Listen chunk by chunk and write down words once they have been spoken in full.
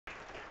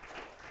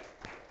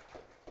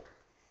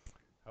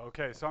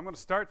Okay, so I'm going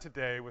to start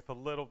today with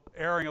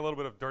airing a little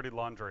bit of dirty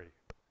laundry.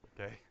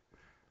 Okay,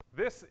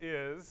 this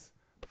is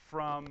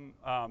from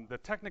the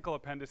technical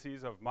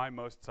appendices of my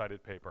most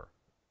cited paper.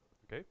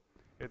 Okay,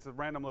 it's a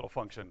random little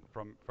function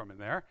from in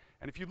there,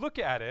 and if you look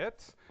at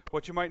it,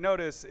 what you might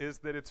notice is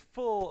that it's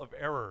full of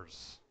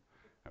errors.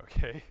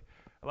 Okay,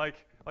 like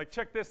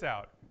check this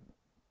out.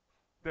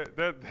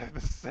 They're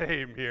the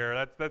same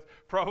here. That's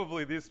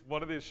probably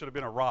one of these should have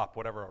been a ROP,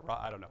 whatever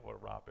I don't know what a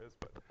ROP is,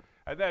 but.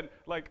 And then,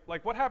 like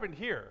what happened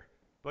here?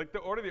 Like the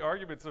order of the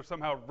arguments are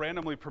somehow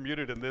randomly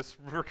permuted in this.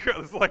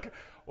 It's like,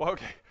 well,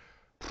 okay.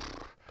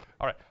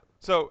 All right.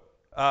 So,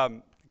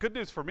 good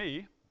news for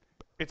me.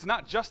 It's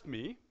not just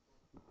me.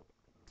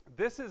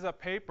 This is a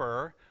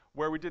paper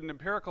where we did an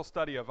empirical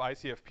study of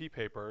ICFP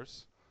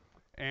papers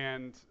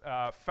and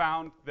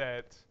found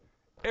that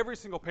every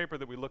single paper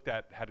that we looked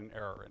at had an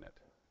error in it.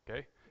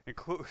 Okay,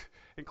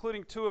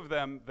 including two of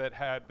them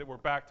that were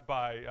backed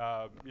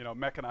by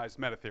mechanized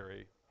meta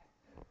theory.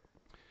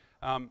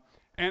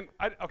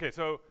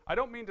 So I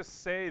don't mean to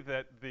say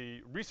that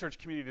the research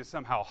community is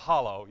somehow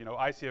hollow,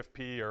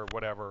 ICFP or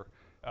whatever,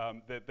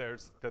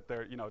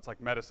 it's like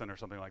medicine or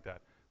something like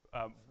that.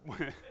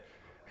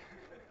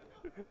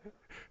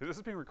 Is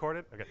this being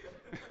recorded? Okay.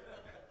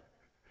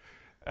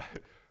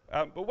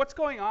 But what's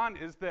going on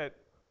is that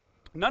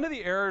none of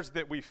the errors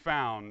that we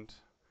found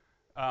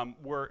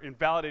were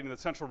invalidating the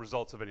central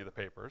results of any of the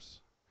papers.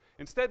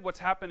 Instead, what's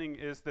happening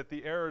is that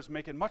the errors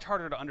make it much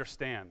harder to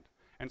understand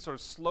and sort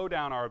of slow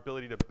down our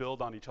ability to build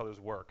on each other's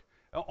work,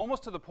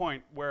 almost to the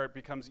point where it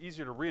becomes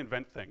easier to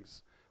reinvent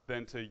things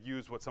than to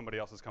use what somebody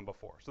else has come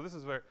before. So this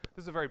is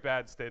a very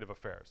bad state of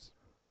affairs.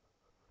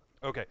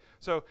 Okay,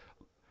 so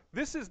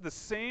this is the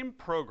same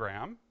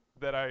program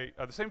the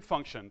same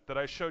function that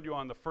I showed you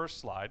on the first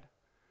slide,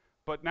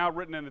 but now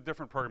written in a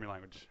different programming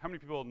language. How many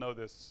people know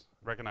this,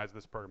 recognize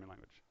this programming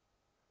language?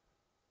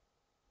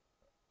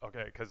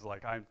 Okay, because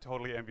I'm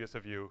totally envious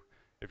of you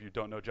if you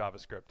don't know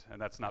JavaScript, and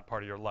that's not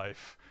part of your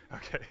life.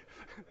 Okay.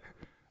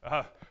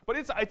 But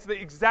it's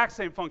the exact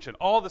same function,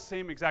 all the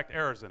same exact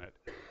errors in it.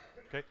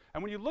 Okay.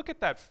 And when you look at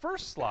that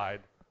first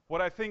slide,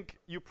 what I think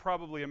you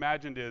probably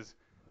imagined is,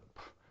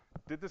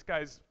 did this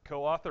guy's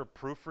co-author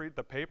proofread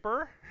the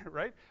paper,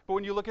 right? But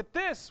when you look at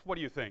this, what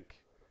do you think?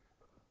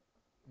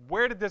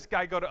 Where did this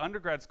guy go to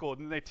undergrad school?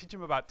 Didn't they teach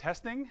him about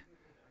testing?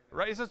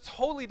 Right? It's a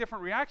totally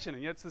different reaction,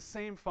 and yet it's the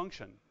same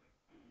function.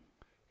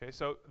 Okay,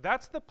 so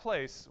that's the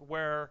place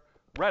where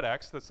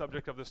Redex, the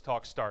subject of this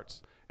talk,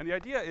 starts. And the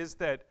idea is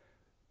that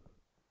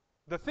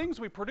the things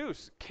we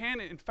produce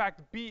can, in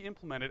fact, be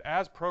implemented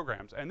as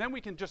programs. And then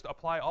we can just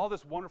apply all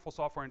this wonderful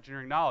software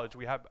engineering knowledge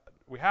we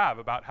have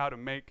about how to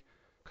make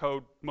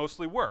code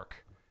mostly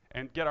work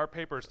and get our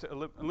papers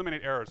to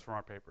eliminate errors from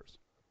our papers.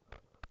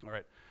 All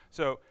right.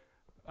 So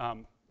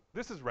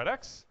this is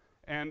Redex.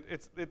 And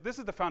this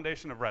is the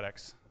foundation of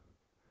Redex.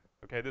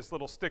 Okay, this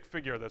little stick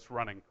figure that's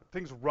running.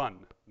 Things run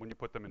when you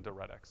put them into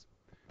Redex.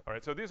 All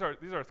right, so these are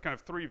kind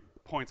of 3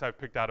 points I've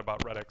picked out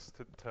about Redex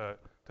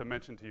to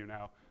mention to you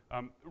now.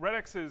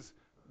 Redex's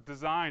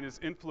design is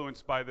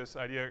influenced by this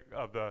idea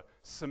of the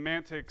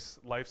semantics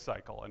life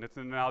cycle, and it's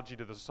an analogy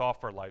to the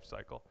software life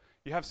cycle.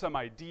 You have some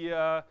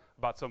idea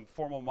about some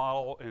formal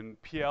model in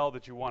PL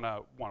that you want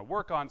to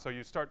work on, so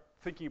you start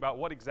thinking about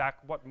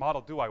what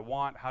model do I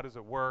want, how does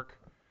it work,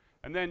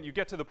 and then you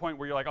get to the point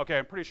where you're like, okay,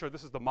 I'm pretty sure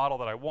this is the model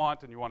that I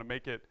want, and you want to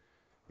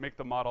make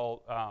the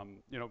model,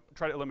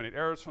 try to eliminate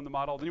errors from the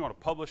model. Then you want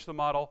to publish the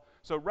model.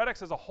 So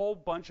Redex has a whole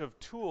bunch of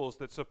tools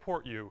that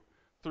support you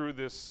through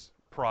this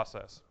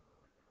process.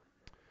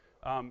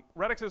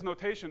 Redex's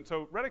notation,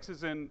 so Redex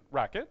is in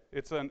Racket.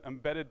 It's an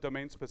embedded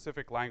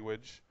domain-specific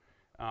language.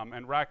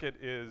 And Racket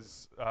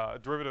is a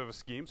derivative of a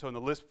scheme, so in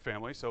the Lisp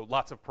family, so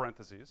lots of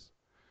parentheses.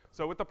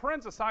 So with the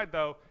parens aside,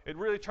 though, it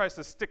really tries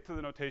to stick to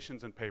the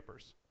notations in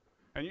papers.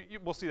 And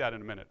we'll see that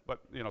in a minute.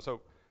 But,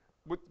 so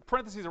with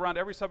parentheses around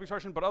every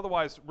sub-expression, but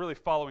otherwise really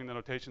following the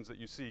notations that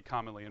you see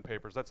commonly in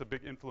papers. That's a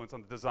big influence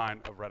on the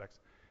design of Redex.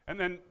 And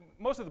then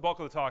most of the bulk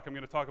of the talk, I'm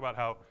going to talk about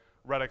how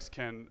Redex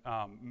can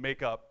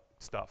make up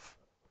stuff.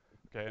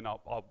 Okay, and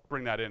I'll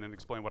bring that in and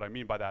explain what I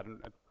mean by that and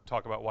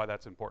talk about why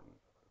that's important.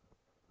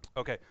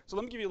 Okay, so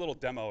let me give you a little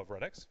demo of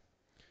Redex.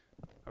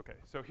 Okay,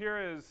 so here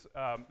is,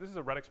 this is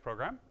a Redex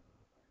program.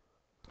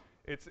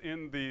 It's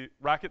in the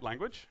Racket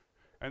language.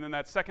 And then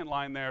that second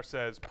line there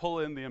says,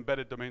 pull in the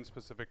embedded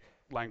domain-specific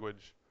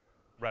language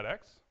Redex.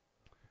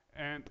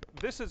 And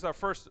this is our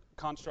first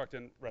construct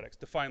in Redex,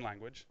 define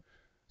language.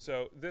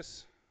 So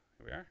this,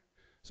 here we are.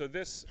 So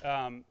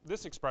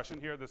this expression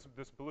here,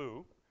 this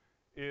blue,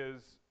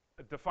 is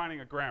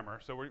defining a grammar.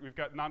 So we've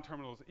got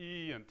non-terminals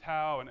E and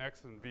tau and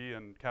X and V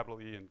and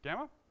capital E and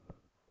gamma.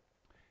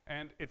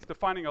 And it's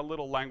defining a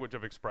little language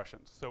of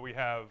expressions. So we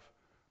have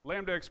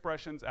lambda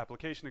expressions,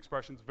 application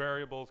expressions,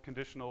 variables,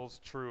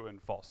 conditionals, true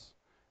and false.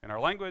 In our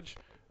language,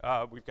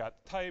 we've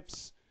got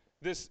types.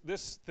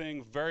 This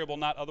thing, variable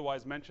not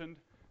otherwise mentioned,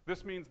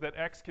 this means that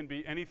X can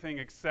be anything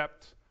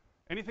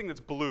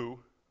that's blue,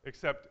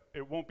 except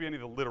it won't be any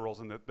of the literals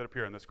that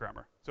appear in this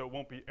grammar. So it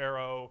won't be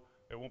arrow,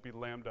 it won't be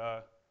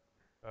lambda,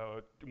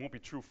 It won't be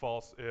true,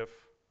 false if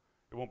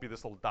it won't be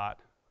this little dot.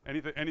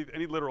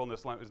 Any literal in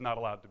this line is not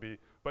allowed to be,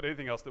 but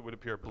anything else that would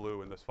appear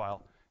blue in this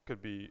file can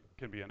be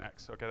an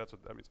X. Okay, that's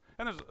what that means.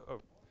 And there's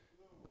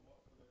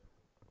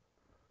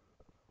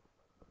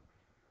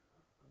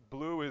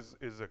blue is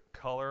a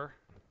color.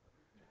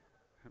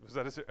 Was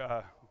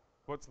that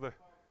what's the?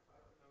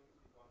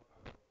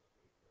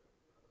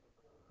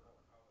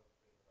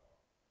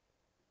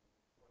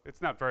 It's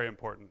not very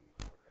important.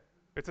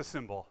 It's a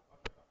symbol.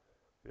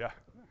 Yeah.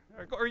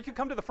 Or you can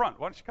come to the front.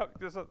 Why don't you come?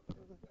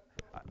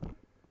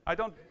 I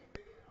don't.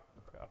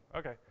 Oh,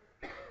 okay.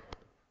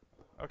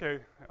 Okay.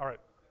 All right.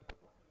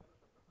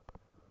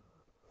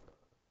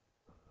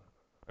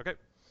 Okay.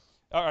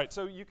 All right.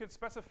 So you could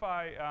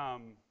specify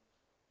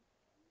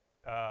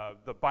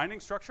the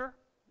binding structure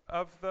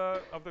of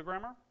the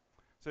grammar.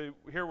 So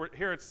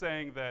here it's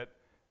saying that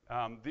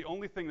the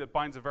only thing that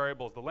binds a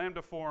variable is the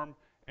lambda form,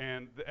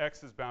 and the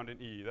X is bound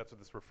in E. That's what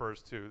this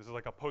refers to. This is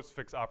like a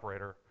postfix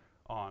operator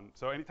on.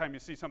 So anytime you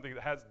see something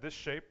that has this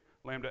shape,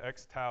 lambda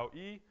X tau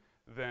E,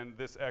 then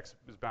this X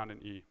is bound in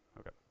E.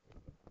 Okay.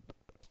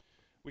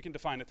 We can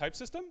define a type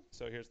system.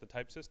 So here's the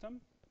type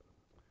system.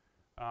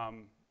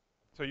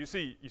 So you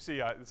see, it's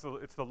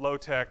the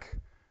low-tech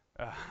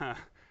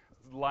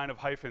line of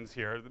hyphens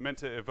here, meant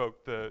to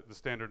evoke the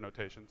standard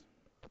notations.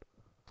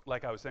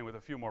 Like I was saying, with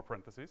a few more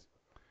parentheses.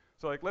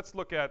 So like let's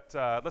look at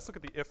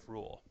the if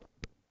rule.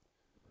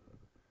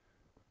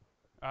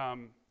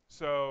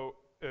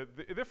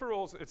 The if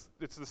rules,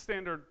 it's the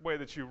standard way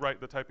that you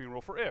write the typing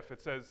rule for if. It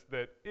says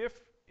that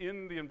if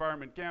in the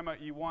environment gamma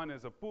E1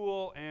 is a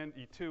bool and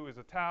E2 is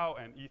a tau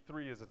and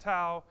E3 is a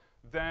tau,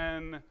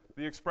 then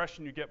the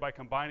expression you get by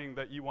combining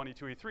the E1,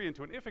 E2, E3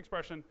 into an if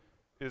expression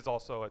is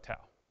also a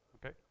tau.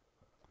 Okay,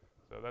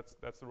 so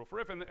that's the rule for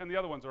if, and the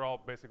other ones are all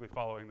basically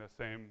following the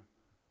same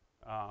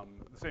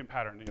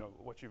pattern. You know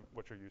what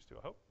you're used to,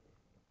 I hope.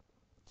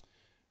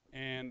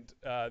 And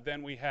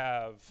then we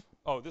have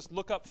this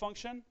lookup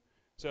function.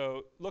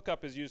 So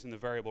lookup is used in the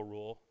variable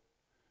rule.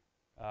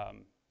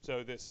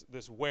 So this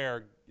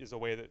where is a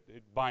way that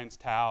it binds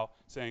tau,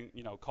 saying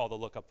call the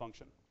lookup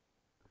function.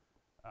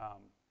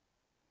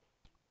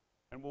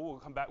 And we'll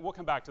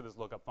come back to this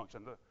lookup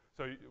function.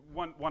 So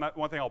one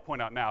thing I'll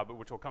point out now, but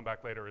which will come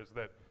back later, is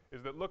that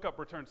lookup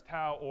returns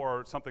tau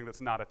or something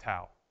that's not a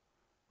tau,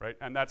 right?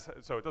 And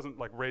so it doesn't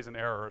like raise an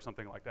error or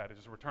something like that. It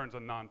just returns a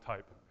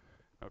non-type.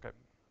 Okay.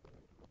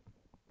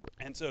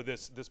 And so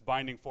this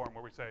binding form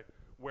where we say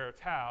where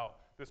tau,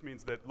 this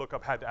means that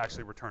lookup had to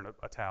actually return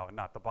a tau and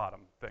not the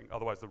bottom thing.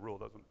 Otherwise, the rule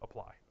doesn't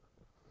apply.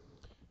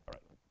 All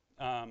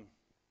right.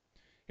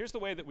 Here's the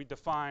way that we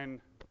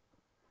define.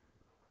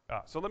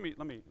 So let me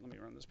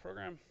run this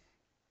program.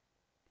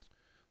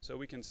 So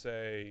we can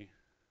say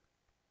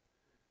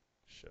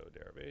show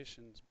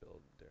derivations,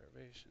 build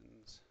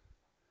derivations.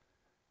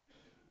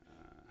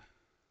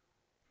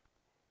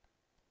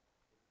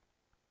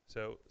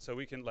 So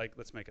we can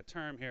let's make a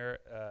term here,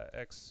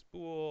 x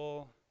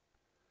spool,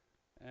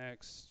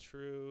 x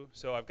true.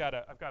 So I've got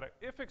a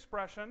if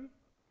expression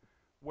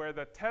where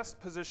the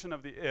test position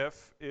of the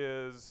if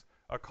is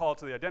a call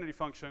to the identity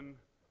function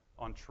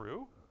on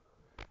true,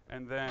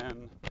 and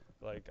then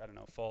I don't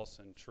know, false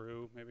and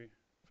true maybe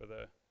for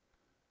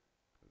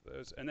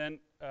those, and then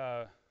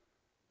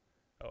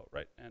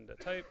and a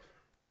type.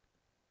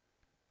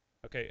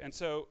 Okay, and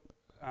so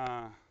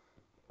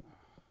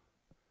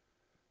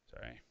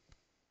sorry.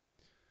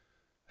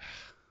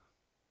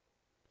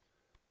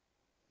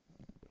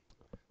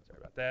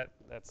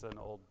 That's an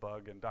old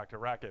bug in Dr.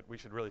 Racket. We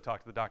should really talk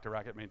to the Dr.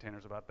 Racket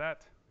maintainers about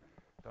that.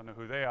 Don't know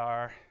who they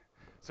are.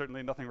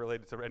 Certainly nothing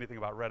related to anything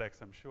about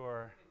Redex, I'm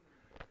sure.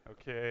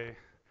 Okay.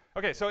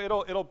 Okay, so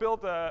it'll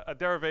build a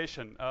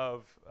derivation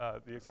of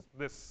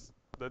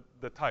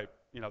the type.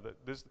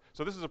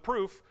 So this is a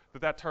proof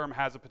that term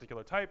has a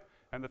particular type,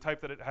 and the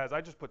type that it has,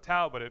 I just put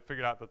tau, but it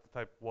figured out that the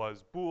type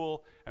was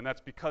bool, and that's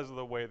because of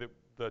the way that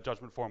the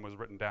judgment form was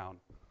written down.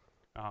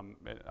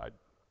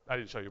 I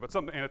didn't show you, but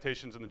some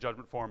annotations in the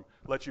judgment form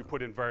let you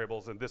put in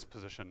variables in this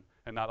position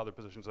and not other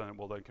positions, and it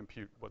will then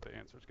compute what the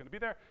answer is going to be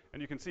there.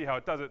 And you can see how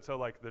it does it. So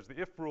there's the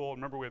if rule.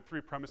 Remember, we had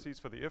 3 premises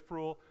for the if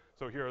rule.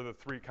 So here are the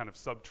 3 kind of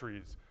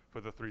subtrees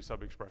for the 3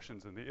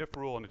 sub-expressions in the if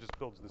rule, and it just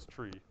builds this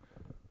tree.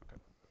 Okay.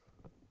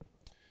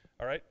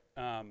 All right.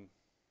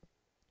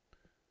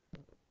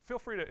 Feel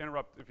free to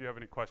interrupt if you have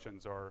any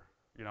questions, or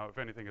if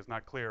anything is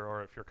not clear,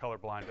 or if you're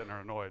colorblind and are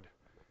annoyed.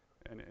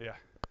 And yeah.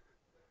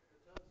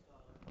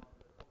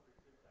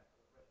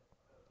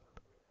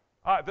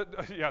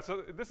 Yeah,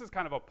 so this is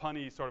kind of a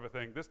punny sort of a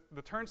thing.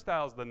 The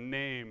turnstile is the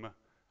name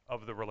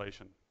of the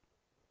relation.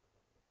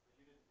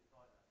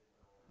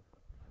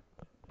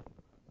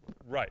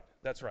 Right,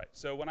 that's right.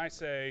 So when I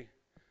say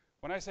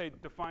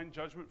define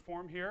judgment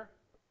form here,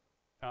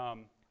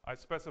 I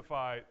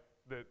specify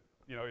that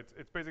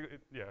it's basically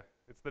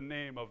it's the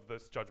name of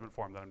this judgment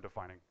form that I'm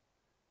defining.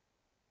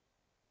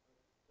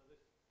 So this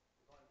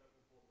define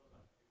judgment form doesn't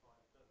actually define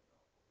a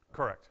turnstile.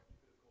 Correct.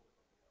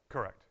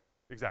 Correct.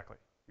 Exactly.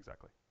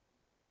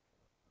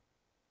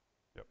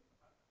 Yep.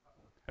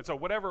 And so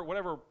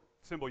whatever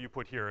symbol you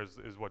put here is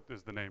what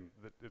is the name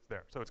that it's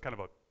there. So it's kind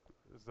of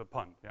it's a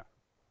pun. Yeah.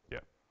 Yeah.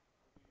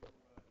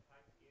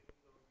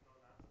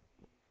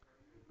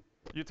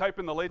 You type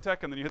in the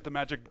LaTeX and then you hit the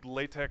magic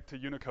LaTeX to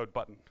Unicode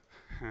button.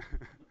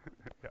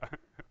 Yeah.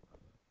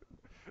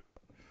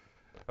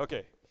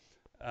 Okay.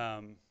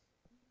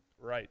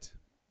 Right.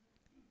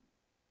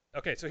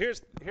 Okay, so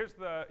here's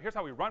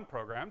how we run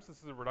programs. This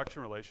is a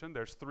reduction relation.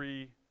 There's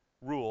 3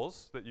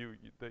 rules that you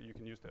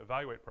can use to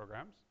evaluate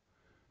programs.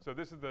 So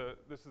this is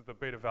the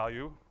beta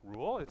value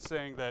rule. It's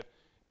saying that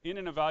in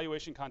an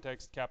evaluation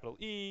context, capital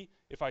E,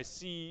 if I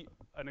see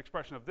an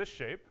expression of this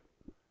shape,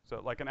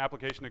 so like an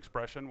application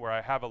expression where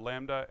I have a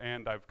lambda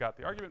and I've got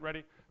the argument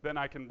ready, then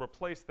I can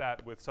replace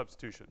that with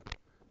substitution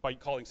by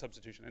calling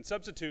substitution. And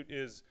substitute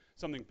is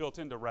something built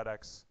into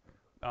Redex.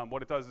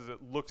 What it does is it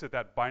looks at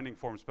that binding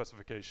form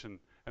specification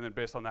and then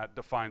based on that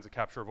defines a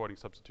capture avoiding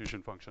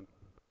substitution function.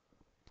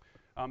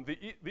 The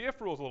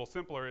if rule is a little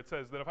simpler. It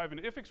says that if I have an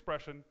if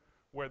expression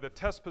where the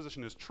test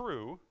position is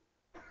true,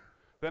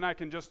 then I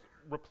can just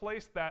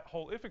replace that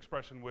whole if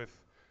expression with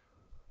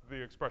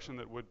the expression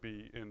that would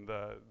be in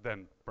the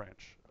then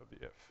branch of the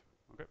if.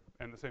 Okay,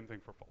 and the same thing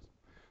for false.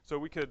 So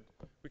we could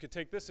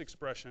take this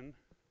expression.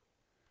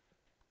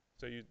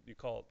 So you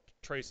call it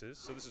traces.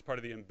 So this is part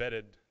of the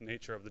embedded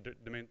nature of the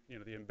domain,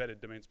 the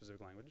embedded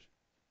domain-specific language.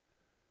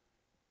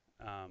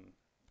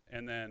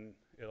 And then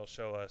it'll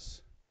show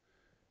us,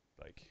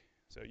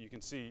 so you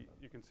can see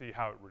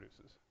how it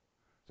reduces.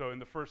 So in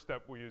the first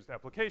step, we used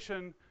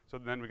application. So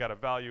then we got a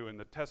value in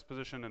the test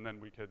position, and then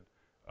we could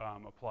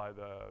apply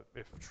the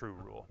if true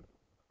rule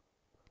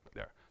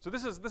there. So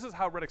this is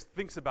how Redex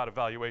thinks about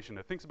evaluation.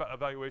 It thinks about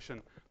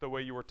evaluation the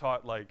way you were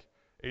taught,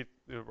 in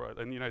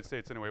the United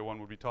States anyway, one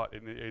would be taught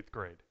in the 8th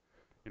grade.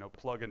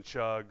 Plug and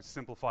chug,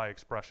 simplify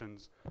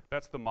expressions.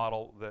 That's the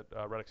model that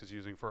Redex is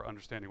using for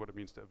understanding what it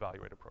means to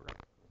evaluate a program.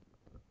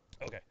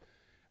 Okay,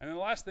 and then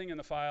the last thing in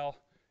the file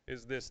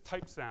is this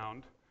type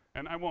sound.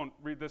 And I won't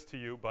read this to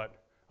you,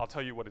 but I'll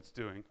tell you what it's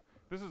doing.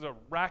 This is a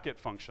racket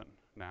function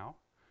now.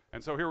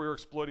 And so here we're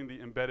exploiting the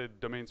embedded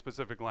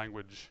domain-specific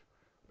language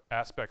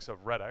aspects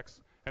of Redex.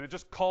 And it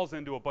just calls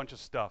into a bunch of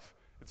stuff.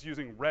 It's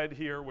using red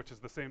here, which is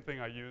the same thing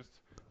I used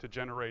to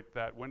generate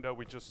that window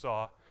we just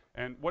saw.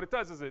 And what it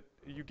does is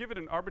you give it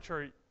an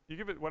arbitrary, you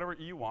give it whatever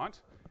E you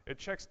want. It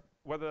checks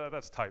whether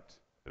that's typed,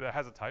 that it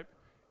has a type.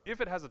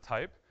 If it has a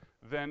type,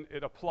 then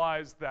it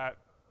applies that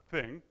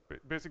thing.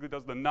 It basically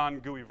does the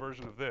non-GUI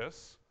version of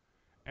this,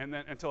 and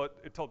then until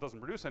it doesn't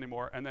produce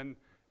anymore, and then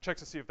checks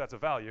to see if that's a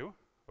value,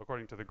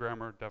 according to the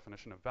grammar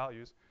definition of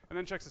values, and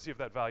then checks to see if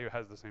that value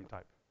has the same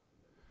type.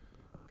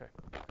 Okay,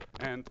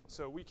 and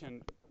so we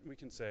can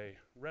say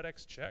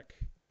Redex check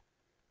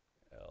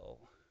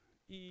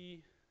LE.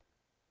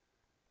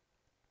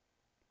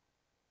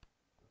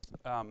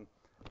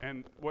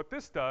 And what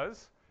this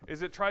does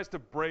is it tries to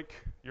break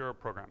your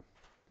program,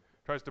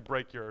 tries to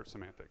break your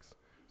semantics.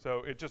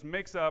 So it just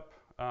makes up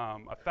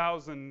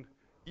 1,000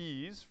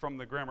 E's from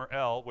the grammar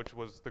L, which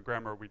was the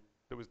grammar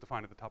that was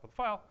defined at the top of the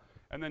file,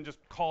 and then just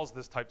calls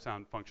this type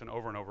sound function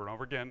over and over and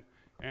over again.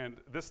 And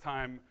this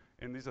time,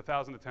 in these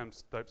 1,000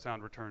 attempts, type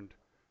sound returned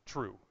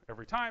true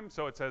every time.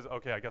 So it says,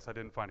 OK, I guess I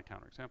didn't find a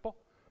counterexample,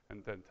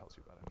 and then tells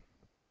you about it.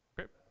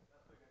 OK?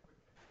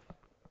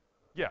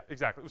 Yeah,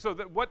 exactly. So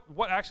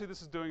what actually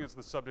this is doing is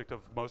the subject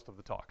of most of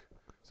the talk.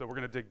 So we're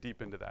going to dig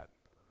deep into that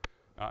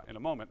in a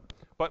moment.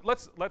 But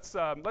let's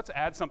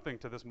add something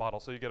to this model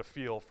so you get a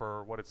feel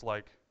for what it's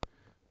like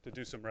to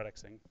do some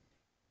Redexing.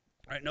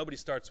 All right, nobody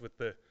starts with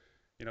the,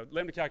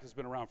 lambda calc has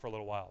been around for a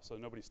little while, so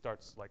nobody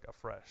starts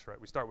afresh,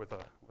 right? We start with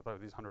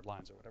these 100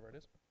 lines or whatever it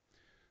is.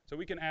 So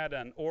we can add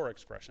an or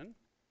expression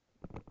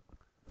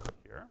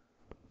here,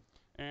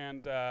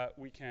 and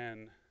we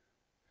can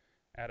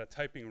add a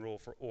typing rule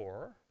for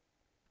or.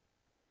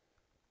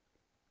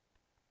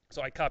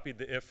 So I copied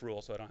the if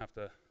rule, so I don't have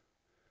to.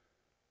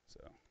 So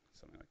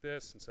something like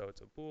this, and so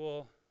it's a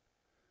bool.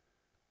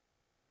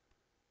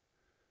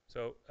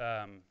 So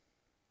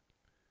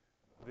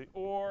the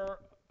or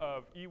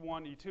of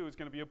E1, E2 is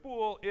going to be a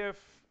bool if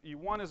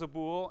E1 is a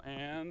bool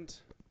and,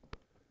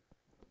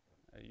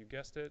 you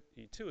guessed it,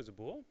 E2 is a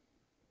bool.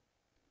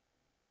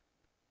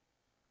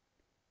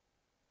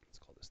 Let's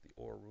call this the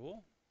or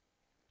rule.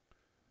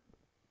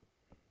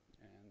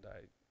 And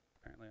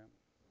apparently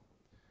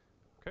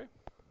I'm, OK.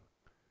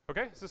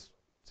 OK, does this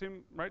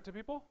seem right to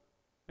people?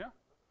 Yeah?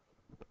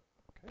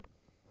 OK.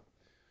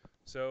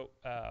 So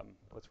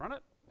let's run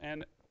it.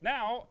 And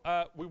now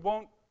we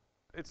won't,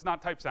 it's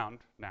not type sound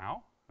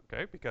now,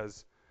 OK,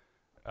 because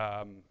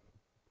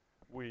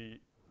we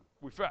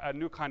a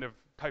new kind of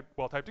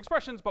well-typed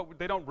expressions, but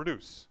they don't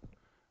reduce,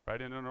 right?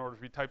 And in order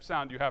to be type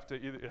sound, you have to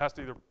it has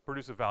to either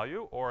produce a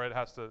value or it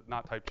has to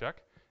not type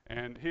check.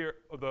 And here,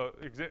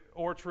 the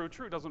or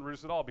true doesn't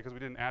reduce at all because we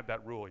didn't add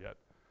that rule yet,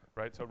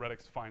 right? So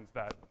Redex finds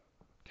that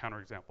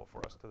counterexample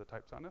for us to the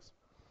type soundness.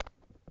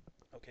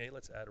 OK,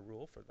 let's add a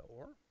rule for the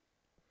or.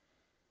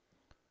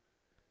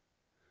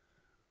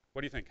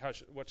 What do you think?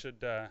 What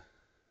should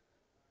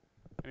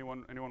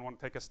anyone want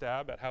to take a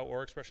stab at how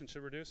or expression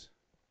should reduce?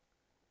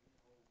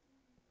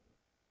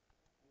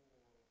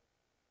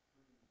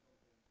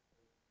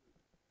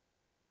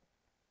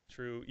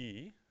 true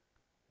E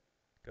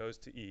goes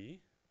to E.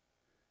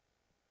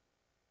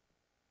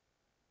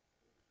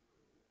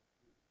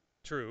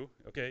 True.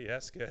 Okay,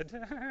 yes, good.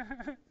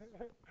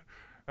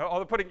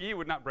 Although putting E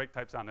would not break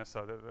types on this,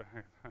 so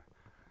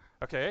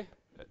okay,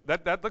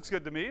 that looks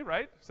good to me,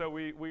 right? So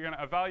we're going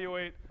to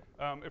evaluate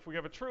if we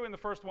have a true in the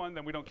first one,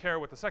 then we don't care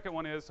what the second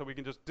one is, so we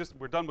can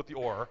we're done with the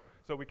OR,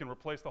 so we can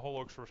replace the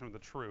whole expression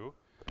with the true.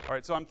 All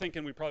right, so I'm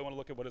thinking we probably want to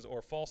look at what does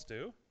OR false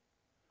do.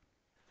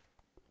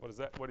 What is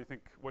that? What do you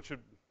think? What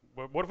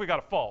if we got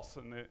a false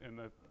in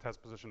the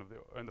test position of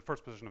in the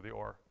first position of the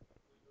OR?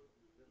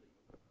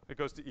 It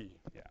goes to E.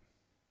 Yeah.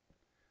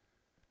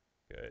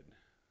 Good.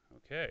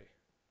 Okay.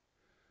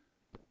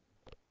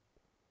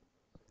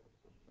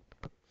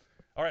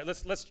 All right.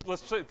 Let's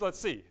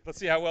see. Let's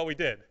see how well we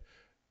did.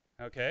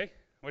 Okay.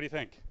 What do you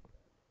think?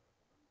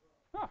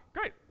 Oh,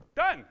 great.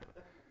 Done.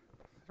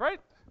 Right.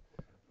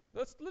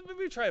 Let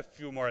me try a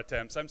few more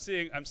attempts. I'm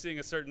seeing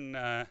a certain.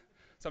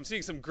 So I'm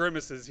seeing some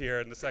grimaces here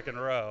in the second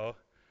row.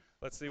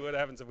 Let's see what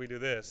happens if we do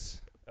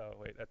this. Oh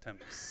wait,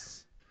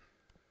 attempts.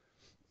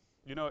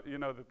 You know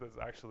that there's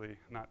actually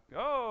not.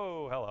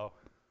 Oh, hello.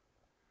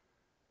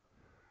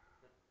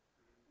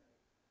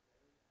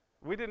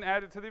 We didn't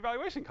add it to the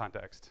evaluation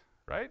context,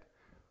 right?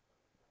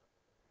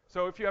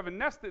 So if you have a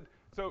nested,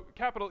 so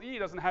capital E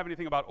doesn't have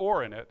anything about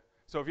OR in it.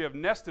 So if you have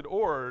nested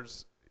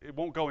ORs, it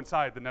won't go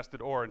inside the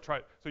nested OR and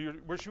try. So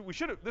we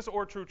should have this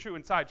OR true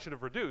inside should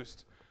have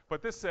reduced,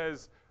 but this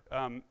says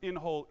in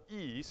whole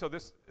E. So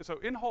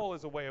in whole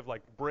is a way of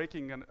like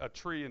breaking a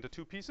tree into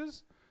two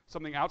pieces,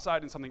 something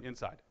outside and something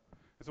inside.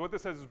 And so what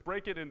this says is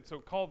break it in. So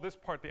call this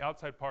part the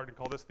outside part and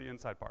call this the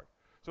inside part.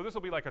 So this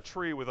will be like a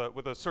tree with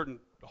a certain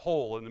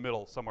hole in the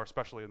middle, somewhere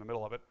especially in the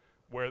middle of it,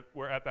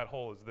 where at that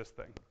hole is this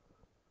thing.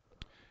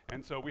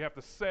 And so we have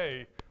to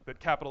say that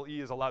capital E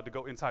is allowed to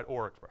go inside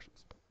OR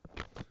expressions.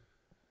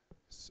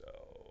 So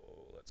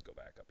let's go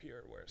back up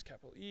here. Where's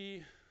capital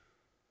E?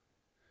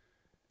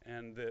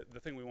 And the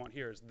thing we want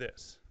here is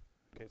this.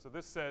 Okay, so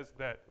this says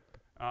that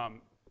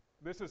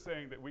this is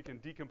saying that we can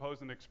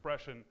decompose an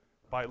expression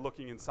by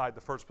looking inside the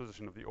first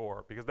position of the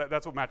OR, because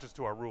that's what matches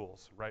to our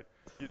rules, right?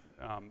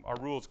 Our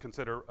rules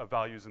consider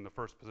values in the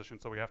first position,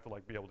 so we have to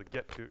like be able to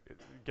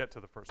get to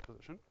the first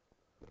position.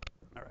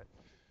 All right,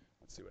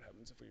 let's see what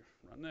happens if we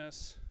run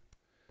this.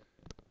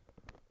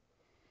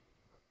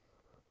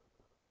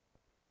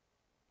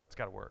 It's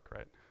got to work,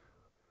 right?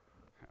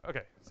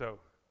 Okay, so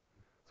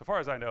far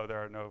as I know,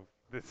 there are no.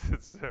 This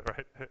is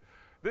right.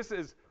 This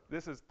is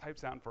type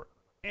sound for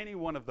any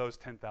one of those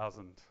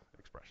 10,000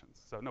 expressions.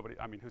 So nobody.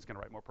 I mean, who's going to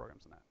write more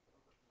programs than that?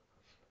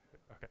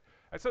 Okay.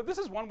 And so this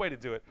is one way to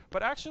do it.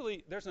 But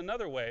actually, there's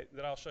another way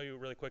that I'll show you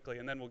really quickly,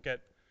 and then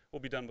we'll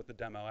be done with the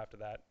demo after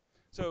that.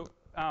 So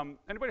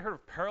anybody heard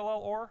of parallel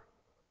OR?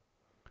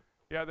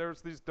 Yeah,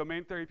 there's these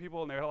domain theory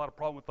people, and they had a lot of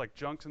problem with like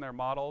junks in their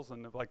models,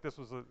 and like this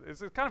was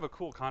it's kind of a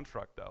cool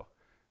construct though,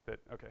 that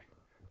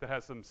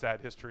has some sad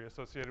history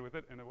associated with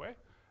it in a way.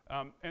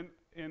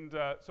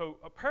 So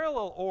a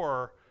parallel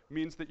OR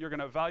means that you're going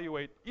to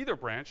evaluate either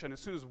branch, and as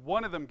soon as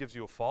one of them gives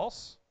you a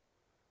false,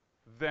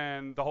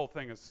 then the whole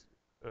thing is,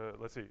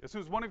 let's see, as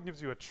soon as one of them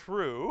gives you a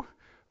true,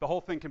 the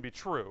whole thing can be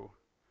true.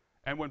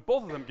 And when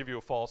both of them give you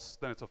a false,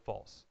 then it's a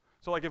false.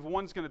 So like if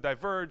one's going to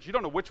diverge, you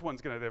don't know which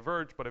one's going to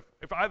diverge, but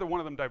if either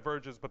one of them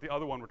diverges but the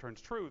other one returns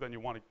true, then you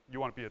want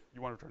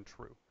to return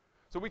true.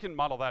 So we can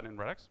model that in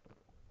Redex.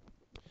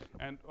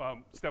 And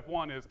step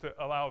one is to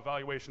allow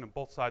evaluation on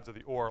both sides of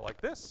the OR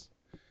like this.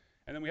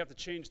 And then we have to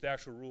change the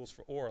actual rules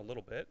for OR a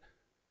little bit.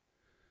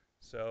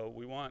 So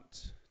we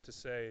want to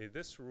say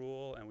this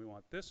rule and we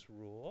want this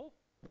rule.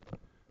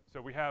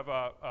 So we have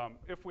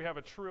if we have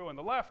a true on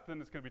the left,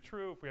 then it's going to be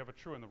true. If we have a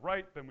true on the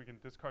right, then we can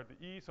discard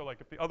the E. So like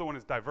if the other one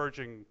is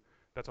diverging,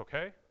 that's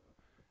okay.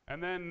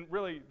 And then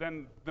really,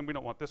 then we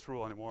don't want this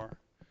rule anymore.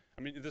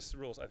 I mean, this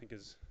rule I think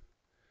is,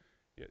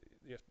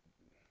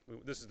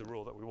 this is the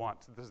rule that we want.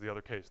 This is the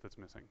other case that's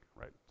missing,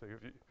 right? So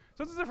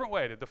it's a different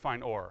way to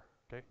define OR,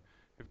 okay?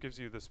 It gives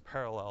you this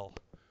parallel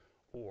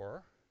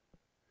OR.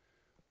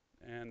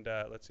 And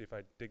let's see if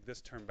I dig this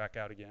term back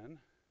out again.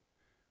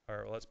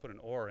 Or let's put an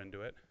OR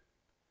into it.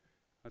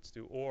 Let's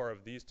do OR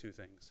of these two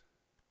things.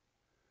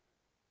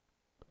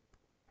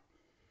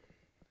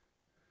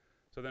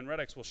 So then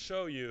Redex will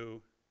show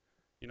you,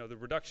 the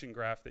reduction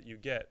graph that you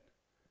get,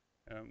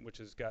 which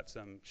has got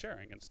some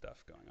sharing and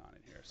stuff going on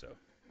in here.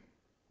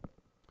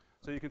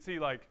 So you can see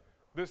like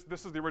this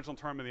is the original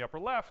term in the upper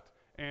left,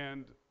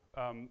 and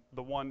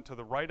the one to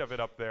the right of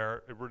it up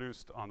there, it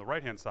reduced on the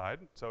right-hand side.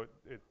 So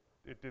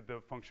it did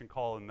the function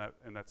call in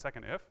that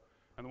second if,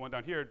 and the one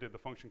down here did the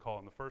function call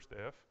in the first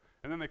if,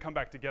 and then they come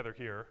back together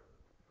here.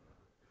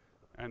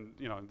 And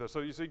so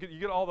you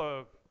get all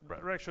the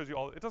Redex shows you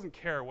all. It doesn't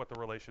care what the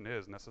relation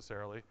is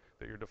necessarily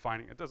that you're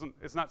defining.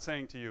 It's not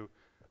saying to you,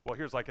 well,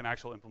 here's like an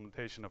actual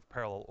implementation of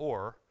parallel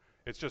OR.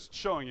 It's just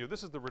showing you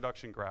this is the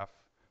reduction graph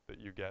that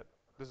you get.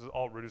 This is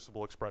all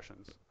reducible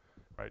expressions,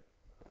 right?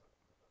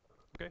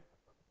 Okay.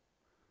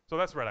 So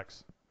that's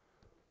Redex.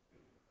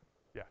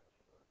 Yeah.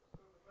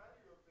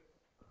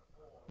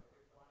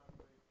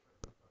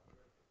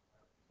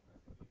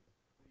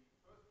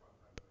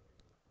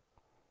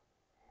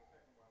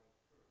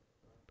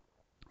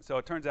 So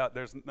it turns out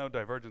there's no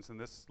divergence in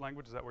this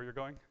language. Is that where you're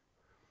going?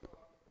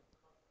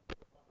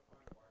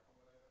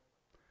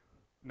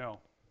 No.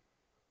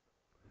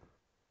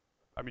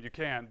 I mean, you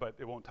can, but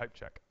it won't type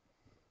check.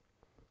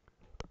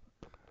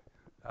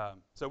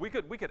 So we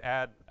could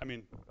add. I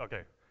mean,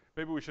 okay.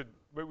 Maybe we should.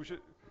 We.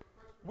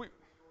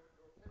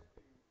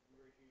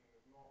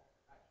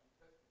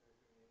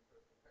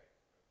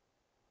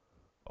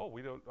 Oh,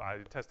 we don't. I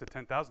tested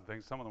 10,000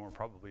 things. Some of them were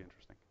probably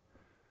interesting.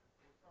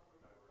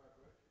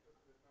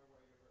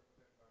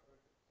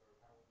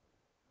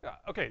 Yeah.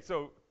 Okay.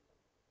 So.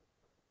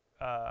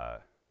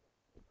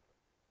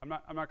 I'm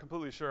not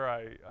completely sure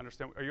I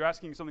understand. Are you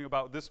asking something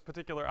about this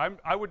particular?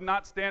 I would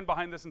not stand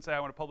behind this and say I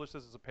want to publish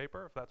this as a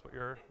paper if that's what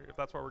if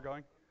that's where we're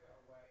going.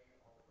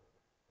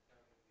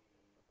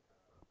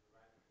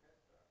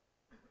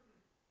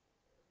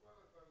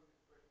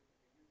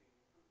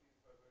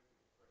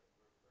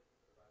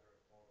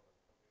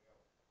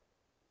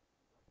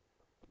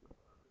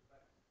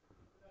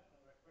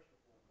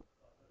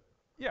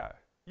 Yeah,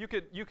 you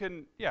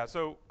can yeah.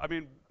 So I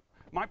mean,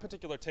 my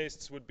particular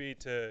tastes would be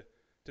to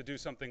do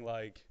something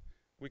like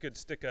we could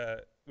stick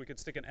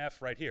an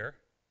f right here,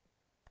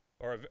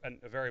 or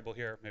a variable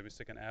here. Maybe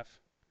stick an f.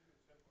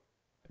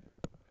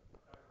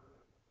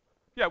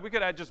 Yeah, we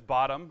could add just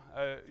bottom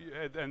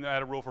and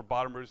add a rule for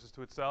bottom reduces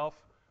to itself.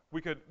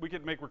 We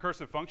could make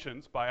recursive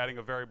functions by adding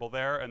a variable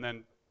there, and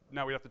then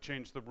now we have to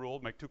change the rule,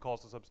 make 2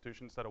 calls to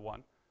substitution instead of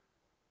 1.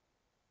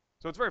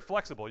 So it's very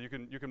flexible. You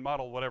can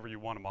model whatever you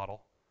want to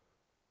model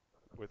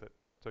with it.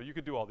 So you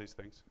could do all these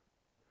things.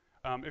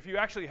 If you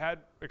actually had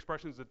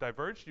expressions that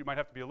diverged, you might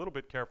have to be a little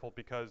bit careful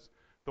because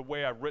the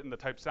way I've written the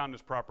type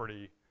soundness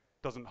property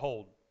doesn't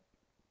hold.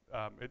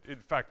 It in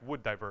fact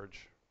would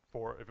diverge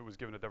if it was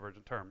given a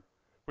divergent term,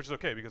 which is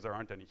okay because there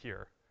aren't any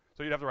here.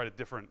 So you'd have to write a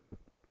different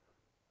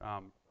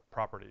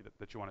property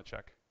that you want to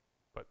check.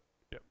 But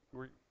yeah,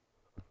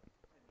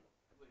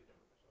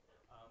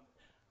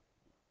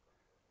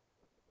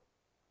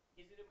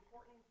 is it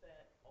important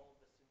that all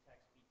the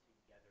syntax be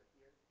together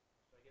here?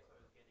 So I guess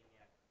I was getting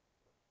at,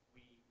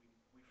 we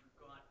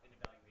forgot an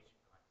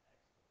evaluation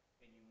context,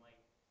 and you might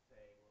say,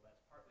 well,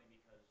 that's partly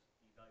because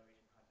the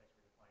evaluation context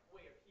were defined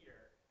way up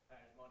here, and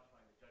I was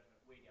modifying the judgment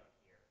way down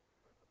here.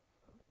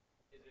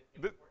 Is it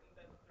important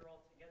that they're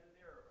all together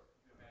there, or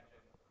could you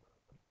imagine?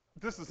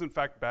 This is in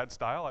fact bad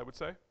style, I would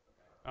say.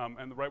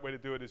 And the right way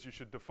to do it is you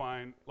should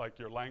define like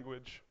your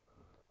language,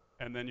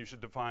 and then you should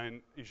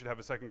have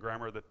a second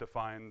grammar that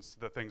defines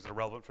the things that are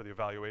relevant for the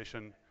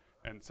evaluation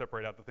and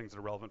separate out the things that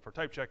are relevant for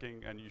type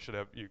checking, and you should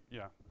have,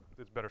 yeah,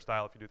 it's better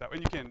style if you do that.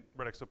 And you can,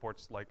 Redex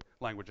supports like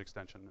language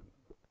extension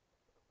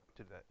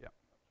to that, yeah.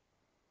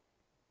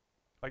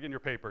 Like in your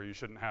paper, you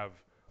shouldn't have,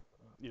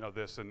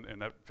 this in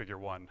that figure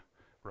 1,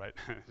 right?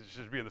 It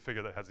should be in the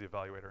figure that has the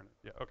evaluator in it.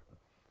 Yeah, okay.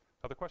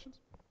 Other questions?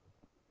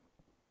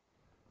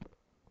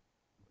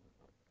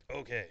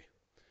 Okay.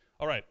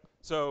 All right,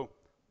 so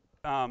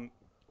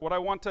what I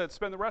want to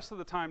spend the rest of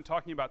the time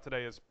talking about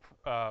today is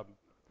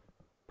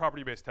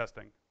property-based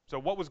testing. So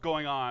what was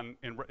going on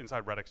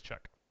inside Redex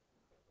check?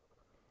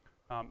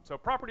 So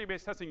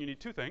property-based testing, you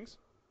need 2 things.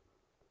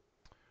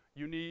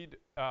 You need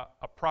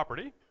a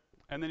property,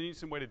 and then you need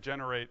some way to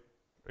generate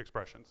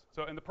expressions.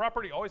 So, and the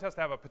property always has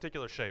to have a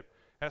particular shape.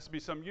 It has to be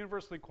some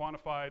universally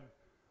quantified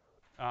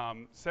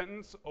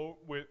sentence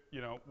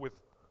with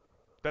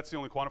that's the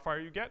only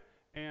quantifier you get.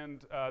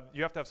 And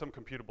you have to have some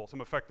computable,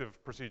 some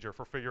effective procedure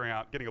for figuring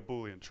out, getting a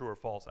Boolean, true or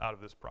false, out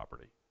of this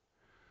property.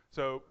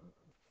 So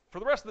for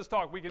the rest of this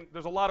talk,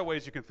 there's a lot of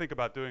ways you can think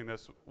about doing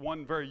this.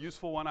 One very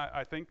useful one,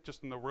 I think,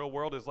 just in the real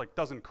world is like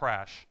doesn't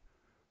crash,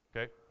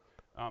 okay?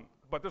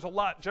 But there's a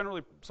lot,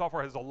 generally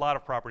software has a lot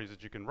of properties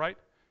that you can write.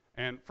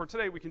 And for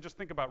today, we can just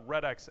think about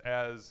Redex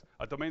as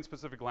a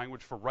domain-specific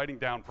language for writing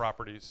down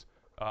properties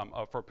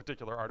for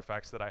particular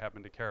artifacts that I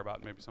happen to care about,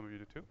 and maybe some of you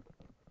do too.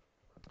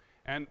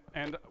 And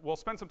we'll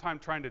spend some time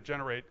trying to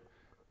generate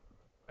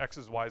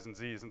x's, y's, and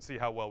z's and see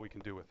how well we can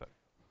do with it.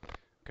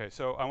 Okay,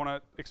 so I want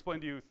to explain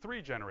to you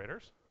 3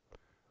 generators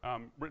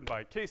written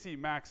by Casey,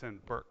 Max,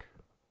 and Burke.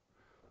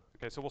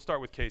 Okay, so we'll start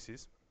with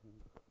Casey's.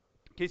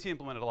 Casey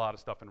implemented a lot of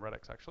stuff in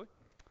Redex, actually.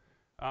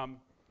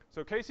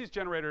 So Casey's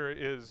generator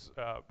is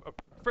a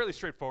fairly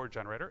straightforward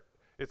generator.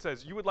 It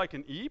says, you would like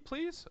an E,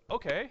 please?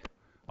 Okay.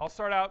 I'll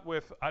start out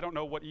with, I don't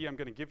know what E I'm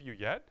going to give you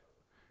yet.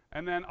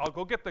 And then I'll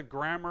go get the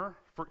grammar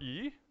for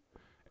E.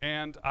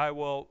 And I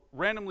will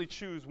randomly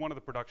choose one of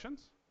the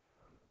productions,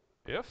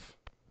 if.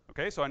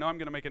 Okay, so I know I'm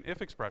going to make an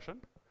if expression.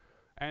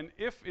 And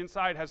if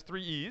inside has 3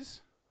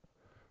 E's,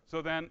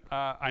 so then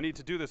I need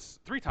to do this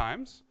 3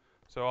 times.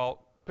 So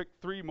I'll pick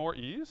 3 more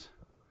E's.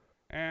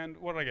 And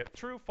what do I get?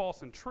 True,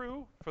 false, and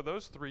true for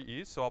those 3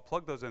 E's. So I'll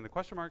plug those in the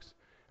question marks.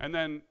 And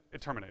then it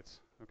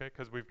terminates, okay,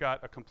 because we've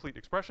got a complete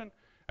expression.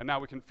 And now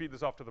we can feed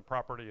this off to the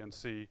property and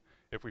see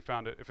if we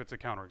found it, if it's a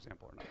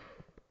counterexample or not.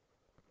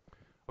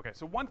 Okay,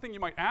 so one thing you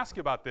might ask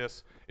about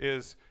this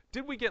is,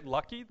 did we get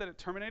lucky that it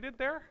terminated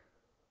there?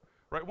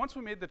 Right, once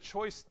we made the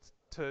choice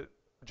to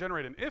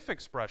generate an if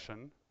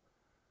expression,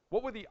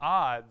 what were the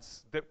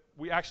odds that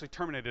we actually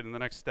terminated in the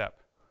next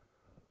step?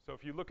 So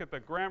if you look at the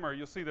grammar,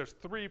 you'll see there's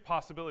 3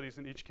 possibilities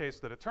in each case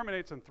that it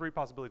terminates and 3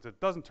 possibilities that it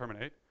doesn't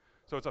terminate.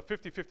 So it's a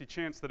 50-50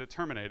 chance that it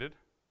terminated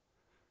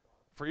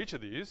for each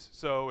of these.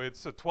 So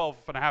it's a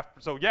 12.5.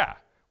 So yeah,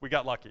 we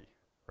got lucky,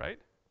 right?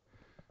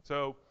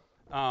 So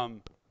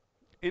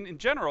in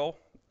general,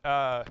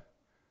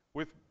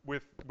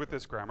 with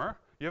this grammar,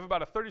 you have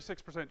about a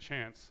 36%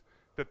 chance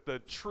that the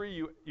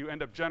tree you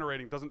end up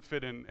generating doesn't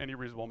fit in any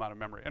reasonable amount of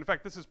memory. And in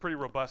fact, this is pretty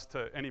robust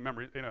to any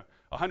memory.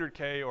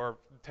 100K or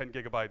 10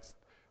 gigabytes,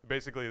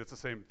 basically it's the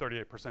same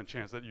 38%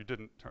 chance that you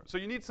didn't term. So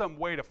you need some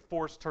way to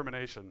force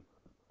termination,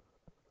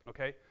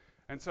 okay?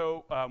 And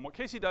so what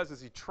Casey does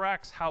is he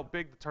tracks how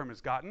big the term has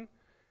gotten,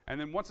 and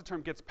then once the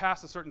term gets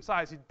past a certain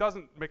size, he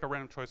doesn't make a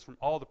random choice from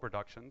all the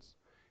productions.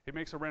 He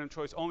makes a random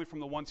choice only from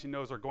the ones he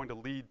knows are going to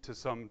lead to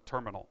some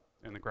terminal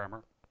in the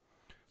grammar.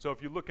 So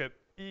if you look at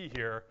E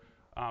here,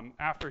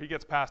 after he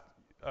gets past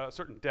a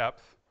certain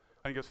depth,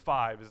 I think it's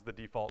 5 is the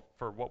default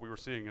for what we were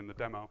seeing in the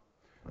demo,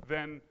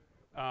 then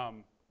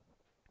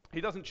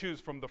he doesn't choose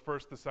from the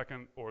first, the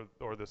second,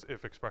 or this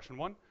if expression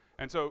one.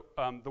 And so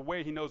the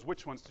way he knows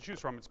which ones to choose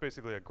from, it's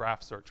basically a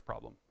graph search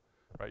problem,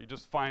 right? You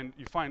just find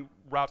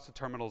routes to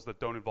terminals that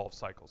don't involve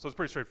cycles. So it's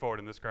pretty straightforward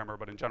in this grammar,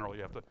 but in general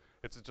you have to.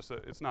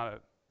 It's not a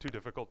too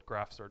difficult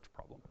graph search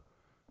problem.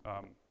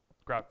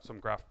 Some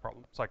graph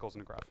problem, cycles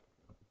in a graph.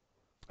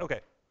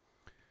 Okay.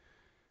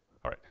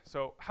 All right,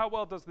 so how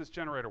well does this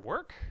generator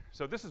work?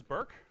 So this is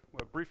Burke,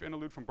 a brief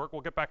interlude from Burke.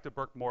 We'll get back to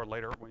Burke more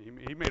later. When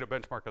he made a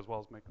benchmark as well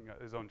as making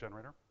his own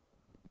generator.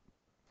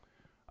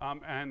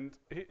 And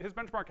his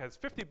benchmark has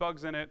 50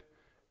 bugs in it,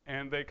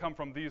 and they come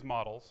from these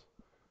models.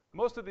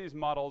 Most of these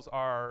models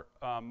are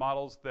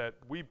models that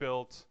we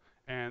built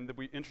and that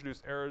we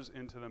introduced errors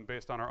into them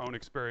based on our own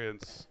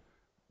experience.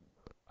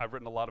 I've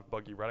written a lot of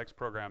buggy Redex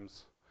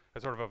programs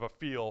as sort of a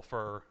feel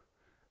for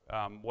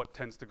what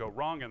tends to go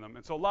wrong in them.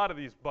 And so a lot of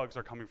these bugs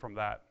are coming from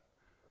that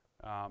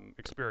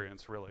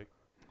experience, really.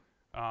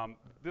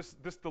 This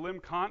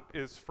delim cont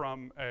is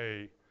from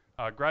a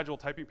gradual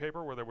typing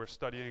paper where they were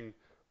studying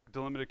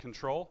delimited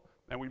control,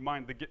 and we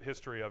mined the Git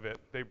history of it.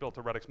 They built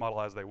a Redex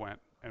model as they went,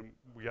 and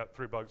we got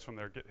 3 bugs from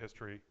their Git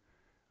history.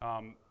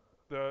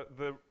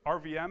 The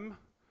RVM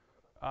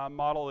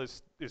model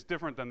is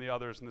different than the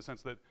others in the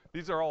sense that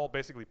these are all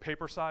basically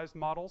paper-sized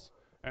models,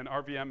 and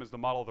RVM is the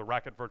model of the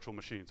Racket virtual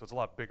machine, so it's a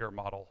lot bigger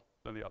model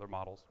than the other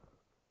models.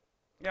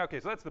 Yeah, okay,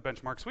 so that's the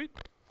benchmark suite.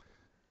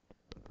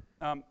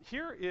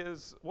 Here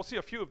is, we'll see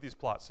a few of these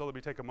plots, so let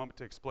me take a moment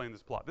to explain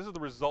this plot. This is the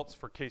results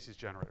for Casey's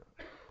generator.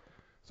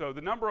 So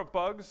the number of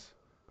bugs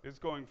is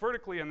going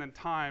vertically, and then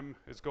time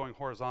is going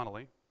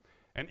horizontally.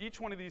 And each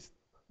one of these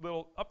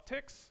little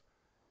upticks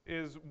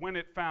is when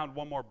it found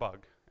one more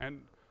bug.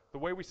 And the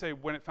way we say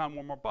when it found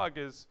one more bug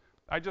is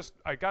I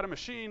got a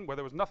machine where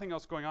there was nothing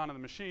else going on in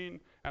the machine,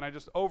 and I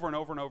just over and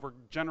over and over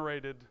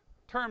generated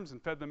terms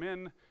and fed them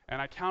in,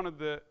 and I counted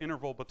the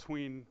interval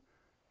between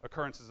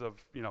occurrences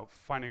of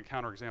finding a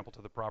counterexample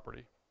to the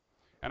property.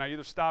 And I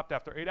either stopped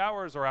after 8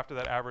 hours or after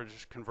that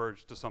average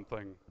converged to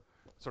something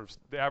sort of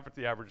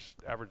the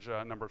average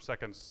number of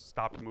seconds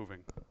stopped moving.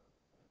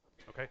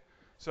 Okay,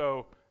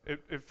 so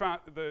it found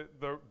the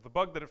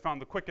bug that it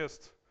found the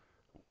quickest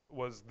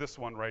was this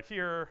one right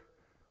here.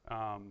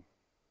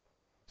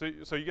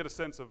 So you get a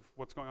sense of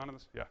what's going on in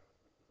this. Yeah.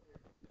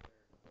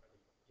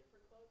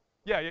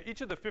 Yeah.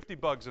 Each of the 50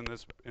 bugs in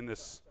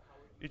this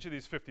each of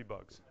these 50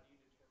 bugs. How do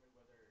you determine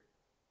whether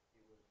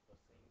it was the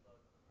same bug?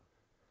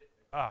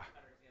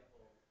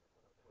 Counterexample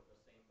for the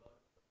same bug?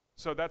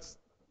 So that's,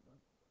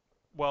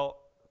 well,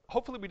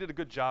 hopefully we did a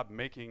good job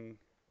making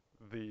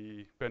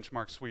the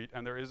benchmark suite,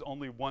 and there is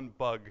only one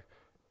bug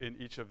in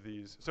each of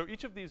these. So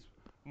each of these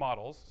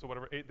models, so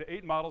whatever, the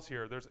 8 models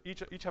here, there's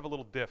each have a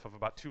little diff of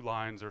about 2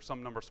 lines or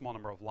some small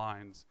number of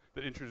lines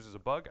that introduces a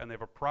bug, and they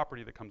have a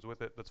property that comes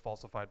with it that's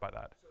falsified by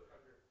that. So there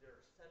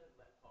are 7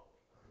 let polys.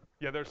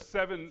 Yeah, there's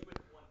 7. Each with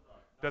 1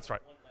 bug. That's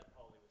right. 1 let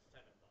poly with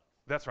 7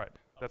 bugs. That's right.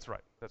 That's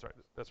right. That's right.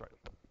 That's right.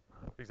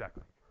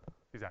 Exactly.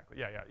 Exactly.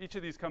 Yeah. Each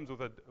of these comes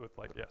with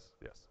yes.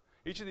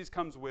 Each of these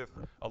comes with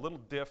a little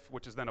diff,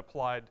 which is then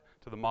applied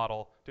to the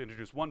model to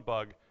introduce one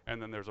bug, and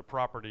then there's a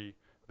property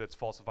that's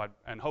falsified,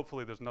 and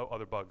hopefully there's no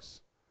other bugs.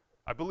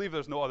 I believe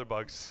there's no other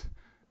bugs,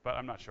 but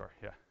I'm not sure.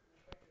 Yeah.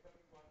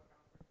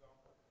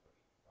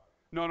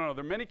 No.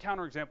 There are many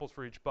counterexamples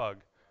for each bug,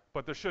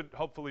 but there should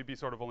hopefully be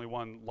sort of only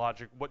one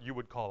logic, what you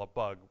would call a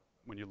bug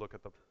when you look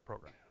at the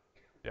program.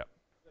 Yeah.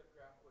 The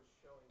graph was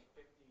showing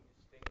 50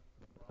 distinct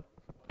runs,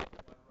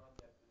 one run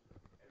that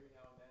was every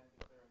now and then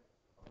declaring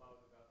a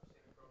bug about the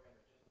same program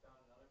that just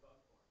found another bug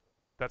for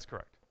it. That's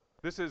correct.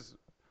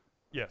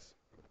 Yes,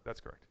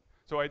 that's correct.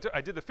 So I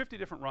did the 50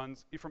 different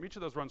runs. From each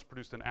of those runs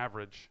produced an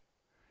average.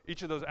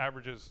 Each of those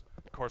averages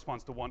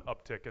corresponds to one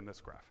uptick in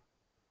this graph.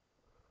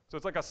 So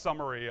it's like a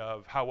summary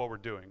of how well we're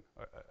doing.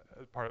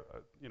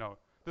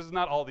 This is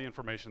not all the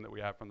information that we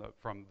have from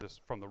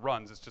the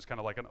runs. It's just kind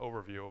of like an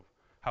overview of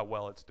how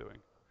well it's doing.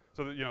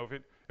 So that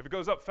if it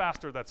goes up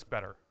faster, that's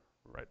better,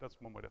 right? That's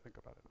one way to think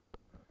about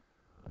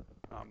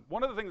it.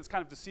 One of the things that's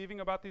kind of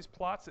deceiving about these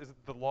plots is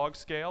the log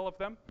scale of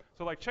them.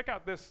 So like check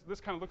out this. This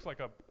kind of looks like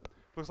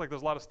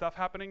there's a lot of stuff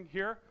happening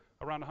here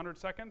around 100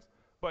 seconds.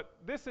 But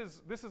this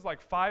is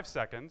like 5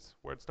 seconds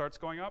where it starts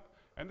going up,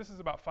 and this is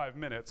about 5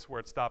 minutes where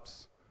it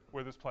stops,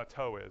 where this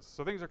plateau is.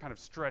 So things are kind of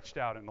stretched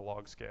out in the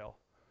log scale.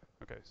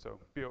 Okay, so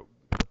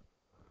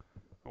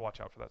watch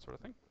out for that sort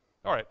of thing.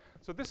 All right,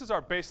 so this is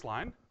our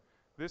baseline.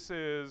 This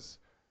is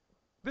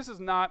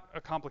not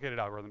a complicated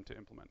algorithm to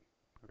implement.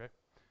 Okay,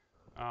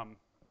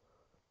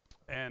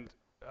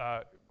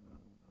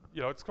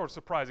 you know, it's sort of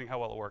surprising how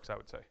well it works, I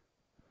would say,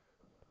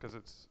 because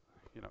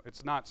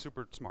it's not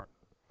super smart.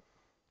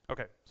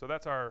 Okay, so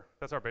that's our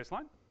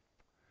baseline.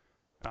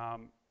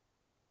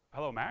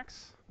 Hello,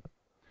 Max.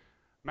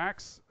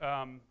 Max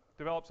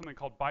developed something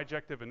called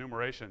bijective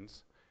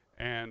enumerations,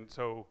 and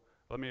so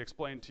let me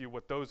explain to you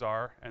what those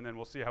are, and then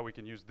we'll see how we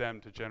can use them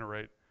to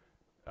generate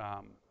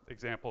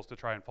examples to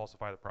try and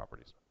falsify the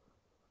properties.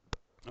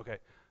 Okay,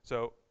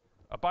 so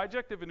a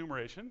bijective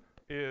enumeration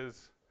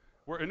is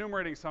we're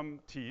enumerating some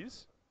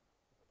t's,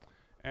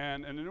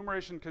 and an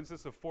enumeration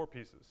consists of 4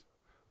 pieces.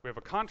 We have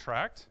a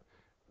contract,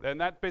 and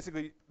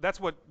that's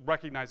what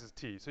recognizes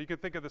t. So you can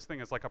think of this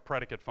thing as like a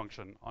predicate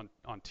function on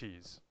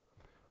t's.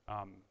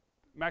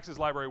 Max's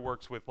library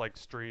works with like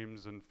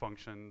streams and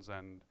functions,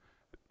 and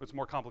it's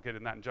more complicated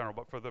than that in general.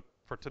 But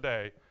for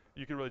today,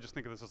 you can really just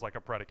think of this as like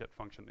a predicate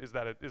function. Is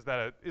that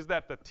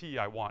the t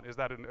I want? Is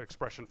that an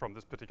expression from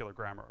this particular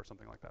grammar or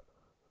something like that?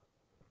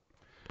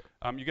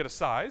 You get a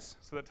size,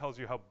 so that tells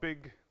you how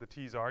big the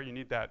t's are. You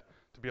need that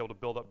to be able to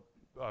build up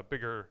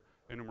bigger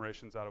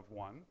enumerations out of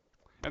 1.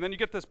 And then you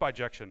get this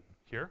bijection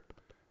here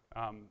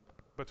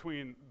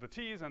between the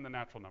t's and the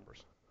natural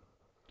numbers.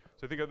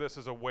 So think of this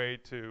as a way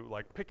to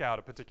like pick out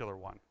a particular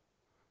one,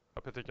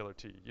 a particular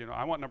t. You know,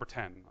 I want number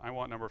 10. I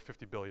want number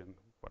 50 billion,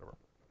 whatever.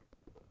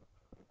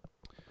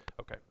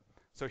 Okay,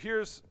 so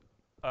here's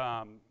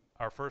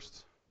our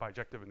first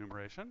bijective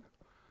enumeration,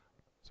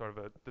 sort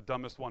of the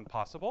dumbest one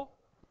possible.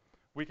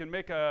 We can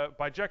make a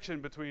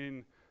bijection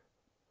between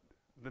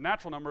the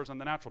natural numbers and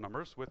the natural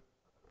numbers with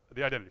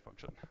the identity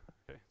function.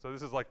 Okay, so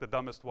this is like the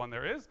dumbest one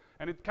there is,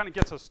 and it kind of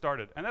gets us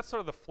started. And that's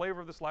sort of the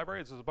flavor of this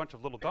library. There's a bunch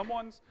of little dumb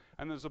ones,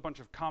 and there's a bunch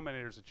of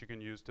combinators that you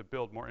can use to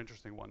build more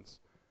interesting ones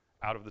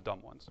out of the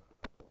dumb ones.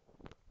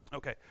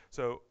 Okay,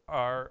 so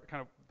our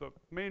kind of the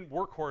main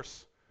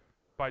workhorse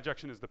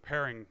bijection is the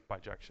pairing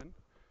bijection.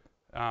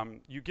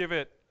 You give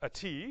it a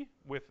t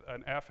with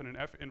an f and an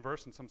f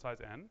inverse in some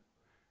size n,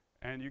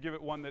 and you give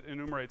it one that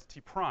enumerates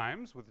t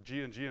primes with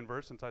g and g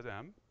inverse in size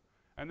m,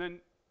 and then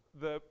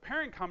the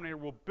pairing combinator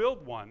will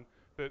build one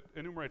that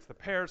enumerates the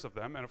pairs of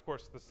them, and of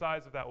course the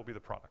size of that will be the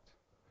product.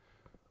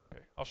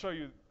 Okay, I'll show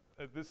you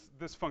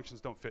this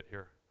functions don't fit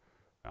here,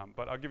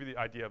 but I'll give you the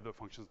idea of the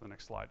functions in the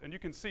next slide. And you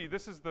can see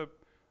this is the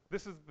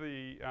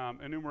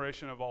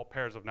enumeration of all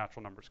pairs of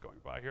natural numbers going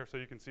by here. So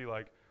you can see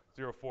like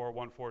 0, 4,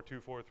 1, 4, 2,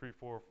 4, 3,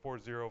 4, 4,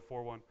 0,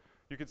 4, 1.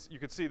 You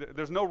could see that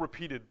there's no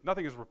repeated,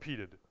 nothing is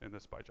repeated in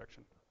this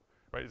bijection,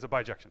 right? It's a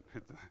bijection.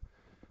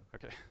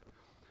 Okay.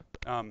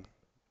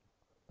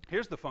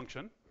 Here's the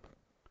function.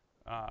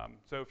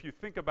 So if you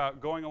think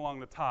about going along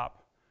the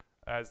top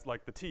as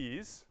like the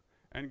t's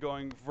and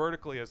going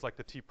vertically as like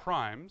the t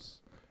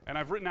primes, and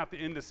I've written out the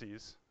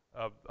indices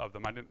of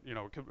them. I didn't, you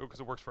know, because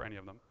it works for any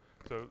of them.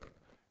 So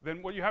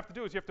then what you have to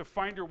do is you have to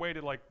find your way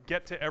to like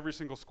get to every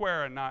single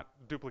square and not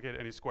duplicate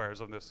any squares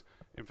on this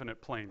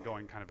infinite plane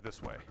going kind of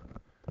this way.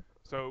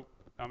 So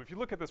if you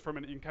look at this for a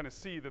minute, you can kind of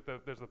see that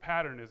there's the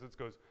pattern is it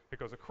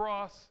goes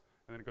across,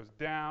 and then it goes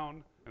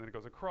down, and then it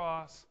goes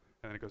across,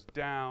 and then it goes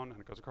down, and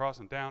it goes across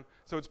and down.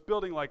 So it's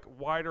building like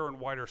wider and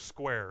wider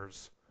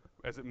squares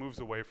as it moves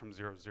away from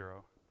 0,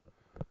 0.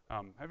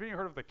 Have you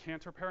heard of the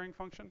Cantor pairing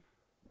function?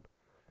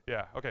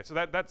 Yeah, okay, so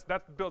that's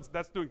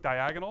doing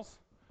diagonals,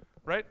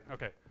 right?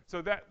 Okay,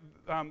 so that,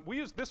 we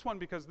use this one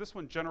because this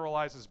one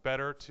generalizes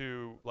better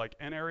to like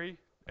n-ary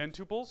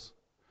n-tuples.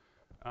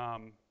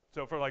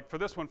 So for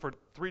this one, for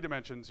 3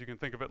 dimensions, you can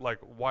think of it like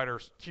wider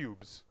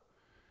cubes.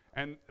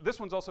 And this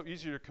one's also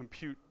easier to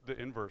compute the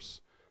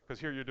inverse, because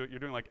here you're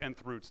doing like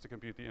nth roots to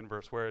compute the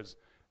inverse, whereas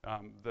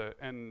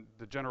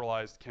the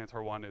generalized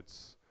Cantor one,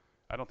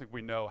 I don't think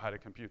we know how to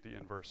compute the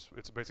inverse.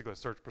 It's basically a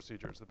search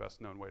procedure is the best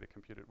known way to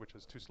compute it, which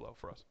is too slow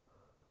for us.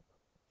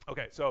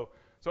 Okay, so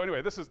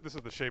anyway, this is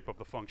the shape of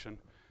the function.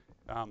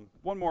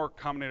 One more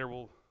combinator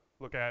we'll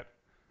look at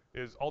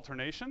is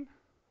alternation.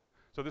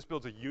 So this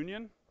builds a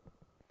union.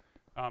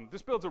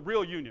 This builds a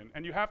real union,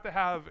 and you have to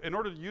have, in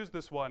order to use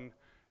this one,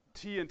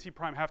 t and t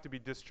prime have to be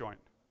disjoint,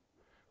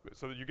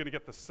 so that you're going to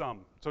get the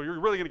sum. So you're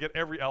really going to get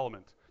every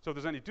element. So if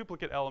there's any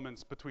duplicate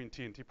elements between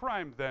t and t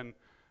prime, then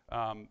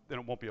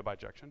it won't be a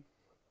bijection.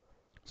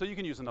 So you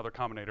can use another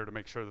combinator to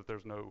make sure that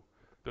there's no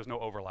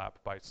overlap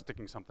by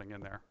sticking something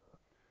in there,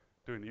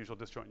 doing the usual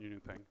disjoint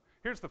union thing.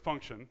 Here's the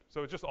function.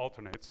 So it just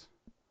alternates,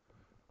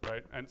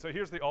 right? And so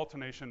here's the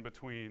alternation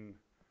between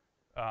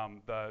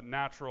the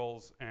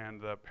naturals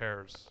and the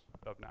pairs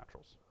of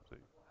naturals. So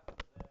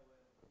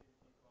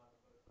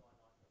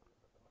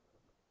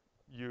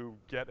you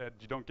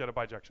don't get a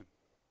bijection.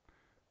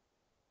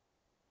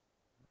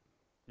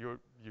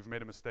 you've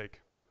made a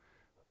mistake.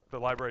 The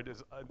library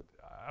is,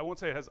 I won't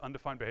say it has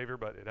undefined behavior,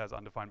 but it has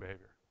undefined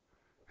behavior,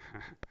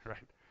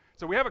 right?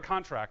 So we have a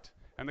contract,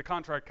 and the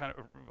contract kind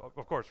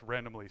of course,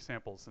 randomly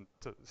samples and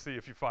to see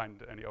if you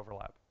find any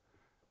overlap.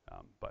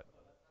 But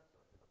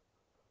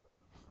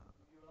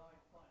You're allowing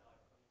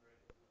finite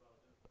enumerations as well,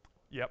 don't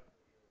you? yep,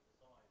 The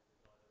size is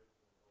either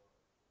infinite or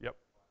yep.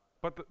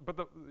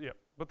 finite.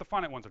 But the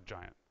finite ones are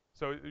giant,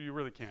 so you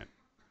really can't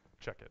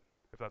check it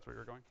if that's where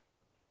you're going.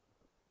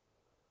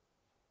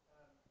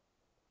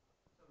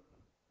 So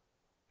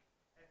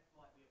f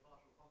might be a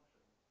partial function.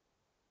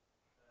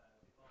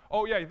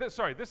 Oh yeah,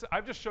 sorry.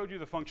 I've just showed you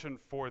the function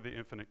for the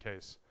infinite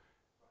case.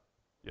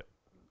 Yeah.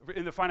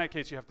 In the finite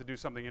case, you have to do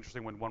something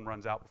interesting when one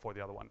runs out before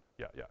the other one.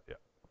 Yeah. Yep.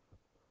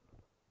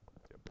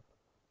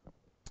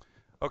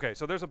 Okay,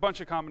 so there's a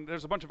bunch of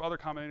other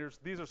combinators.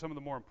 These are some of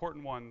the more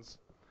important ones.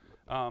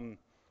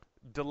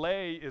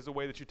 Delay is a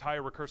way that you tie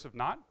a recursive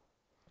knot.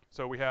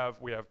 So we have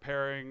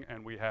pairing,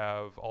 and we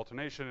have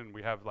alternation, and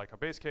we have like a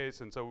base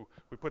case, and so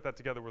we put that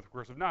together with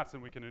recursive knots,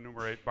 and we can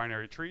enumerate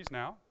binary trees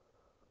now.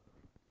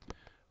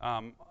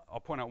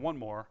 I'll point out one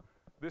more.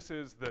 This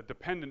is the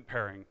dependent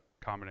pairing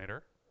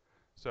combinator.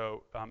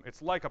 So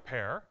it's like a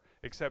pair,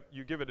 except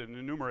you give it an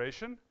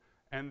enumeration,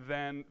 and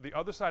then the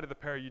other side of the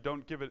pair, you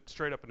don't give it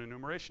straight up an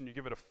enumeration. You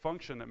give it a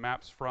function that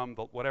maps from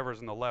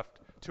whatever's in the left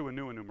to a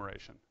new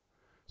enumeration.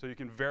 So you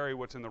can vary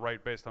what's in the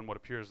right based on what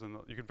appears in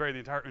the, you can vary the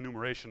entire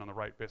enumeration on the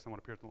right based on what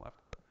appears on the left.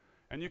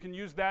 And you can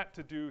use that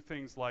to do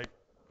things like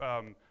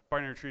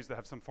binary trees that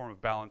have some form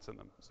of balance in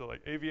them. So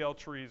like AVL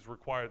trees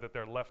require that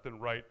they're left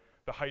and right,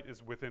 the height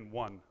is within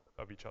one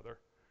of each other.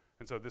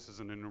 And so this is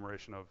an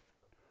enumeration of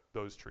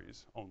those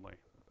trees only.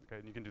 Okay,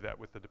 and you can do that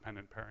with the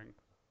dependent pairing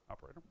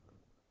operator.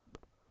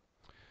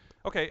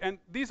 Okay, and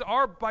these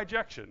are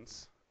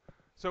bijections.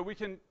 So we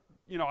can,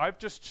 I've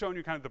just shown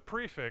you kind of the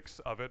prefix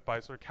of it by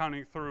sort of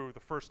counting through the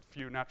first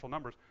few natural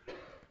numbers.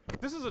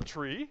 This is a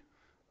tree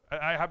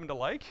I happen to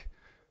like.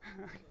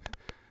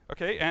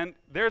 Okay, and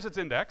there's its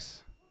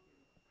index.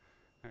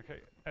 Okay,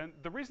 and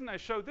the reason I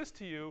showed this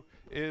to you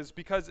is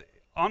because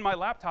on my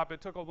laptop,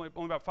 it took only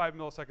about 5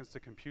 milliseconds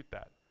to compute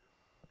that.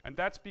 And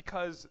that's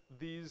because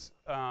these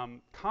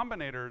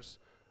combinators,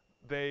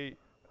 they,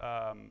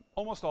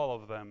 almost all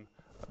of them,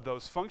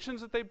 those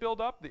functions that they build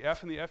up, the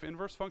f and the f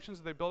inverse functions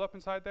that they build up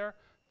inside there,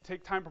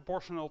 take time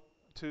proportional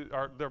to,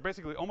 they're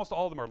basically, almost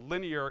all of them are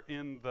linear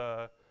in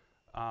the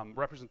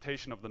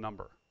representation of the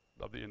number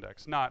of the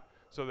index.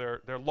 So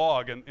they're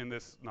log in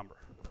this number.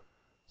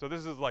 So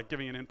this is like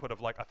giving an input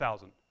of like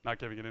 1,000, not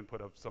giving an input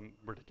of some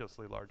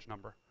ridiculously large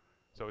number.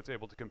 So it's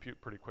able to compute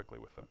pretty quickly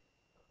with them.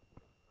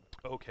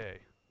 Okay.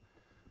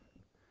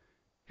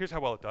 Here's how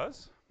well it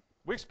does.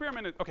 We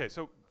experimented, okay,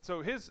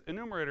 so his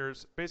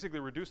enumerators basically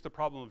reduce the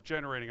problem of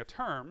generating a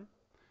term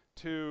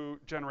to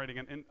generating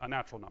a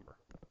natural number.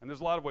 And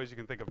there's a lot of ways you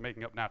can think of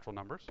making up natural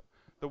numbers.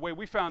 The way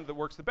we found that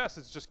works the best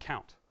is just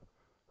count.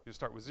 You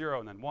start with 0,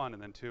 and then 1,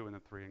 and then 2, and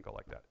then 3, and go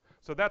like that.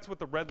 So that's what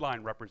the red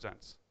line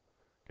represents.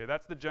 Okay,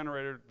 that's the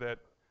generator that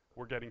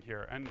we're getting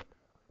here. And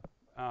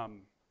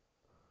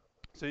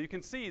so you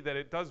can see that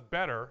it does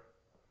better,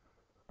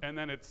 and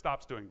then it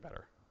stops doing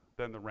better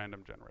than the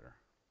random generator.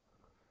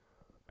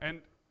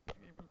 And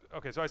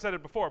okay, so I said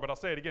it before, but I'll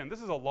say it again.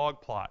 This is a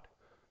log plot.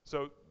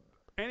 So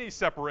any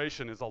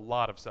separation is a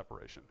lot of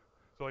separation.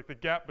 So like the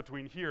gap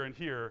between here and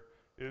here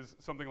is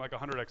something like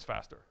 100x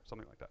faster,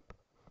 something like that.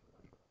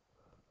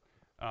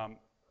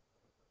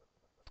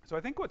 So I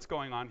think what's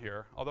going on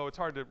here, although it's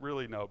hard to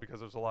really know because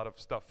there's a lot of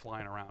stuff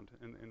flying around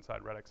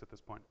inside Redex at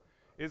this point,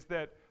 is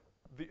that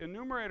the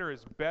enumerator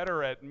is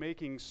better at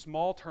making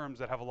small terms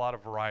that have a lot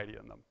of variety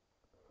in them.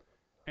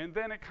 And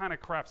then it kind of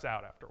craps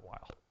out after a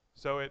while.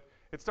 So it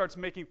starts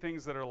making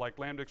things that are like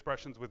lambda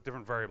expressions with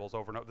different variables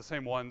over and over, the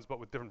same ones but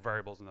with different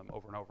variables in them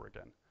over and over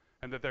again.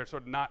 And that they're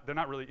sort of they're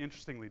not really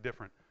interestingly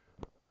different.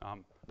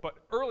 But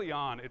early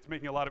on, it's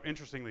making a lot of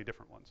interestingly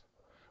different ones.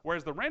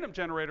 Whereas the random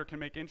generator can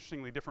make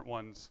interestingly different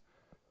ones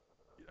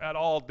at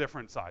all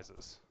different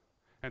sizes.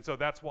 And so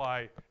that's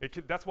why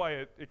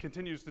it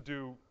continues to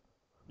do,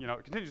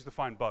 it continues to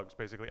find bugs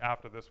basically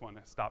after this one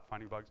has stopped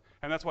finding bugs.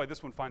 And that's why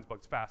this one finds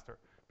bugs faster,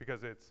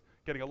 because it's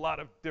getting a lot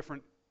of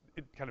different,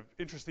 kind of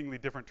interestingly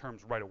different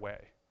terms right away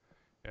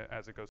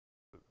as it goes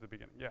to the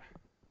beginning. Yeah?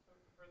 So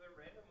for the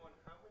random one,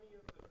 how many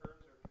of the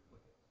terms are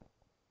duplicates?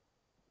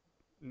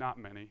 Not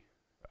many.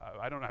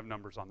 I don't have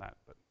numbers on that,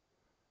 but.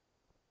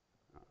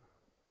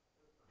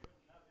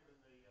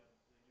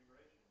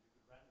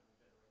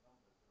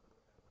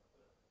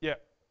 Yeah,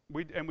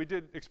 we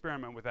did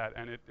experiment with that,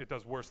 and it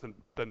does worse than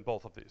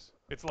both of these.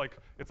 It's like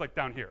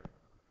down here.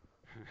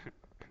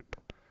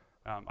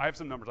 I have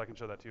some numbers I can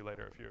show that to you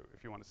later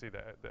if you want to see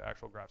the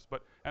actual graphs.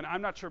 And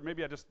I'm not sure.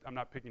 Maybe I'm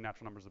not picking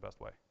natural numbers the best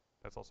way.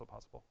 That's also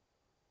possible.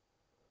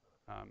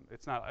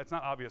 It's not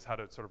obvious how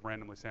to sort of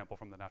randomly sample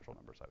from the natural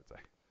numbers, I would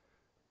say.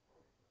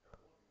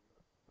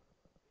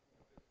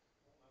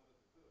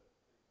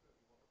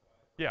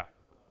 Yeah.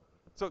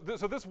 So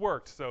this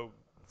worked. So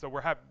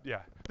we're happy.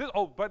 Yeah.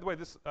 Oh, by the way,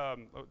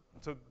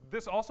 so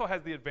this also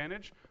has the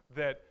advantage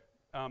that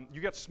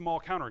you get small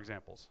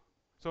counterexamples.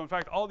 So in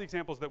fact, all the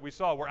examples that we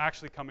saw were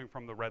actually coming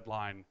from the red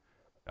line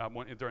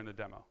during the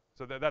demo.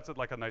 So that's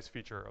like a nice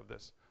feature of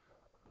this.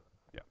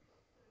 Yeah.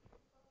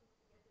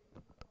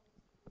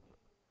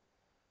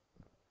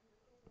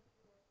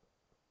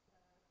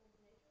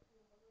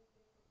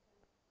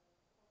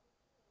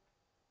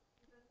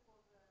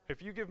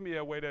 If you give me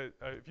a way to,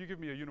 if you give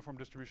me a uniform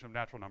distribution of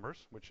natural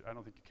numbers, which I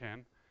don't think you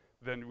can,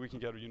 then we can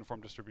get a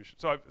uniform distribution.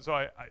 So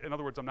in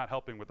other words, I'm not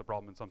helping with the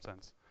problem in some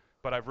sense,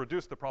 but I've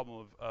reduced the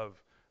problem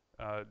of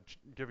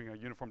giving a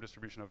uniform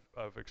distribution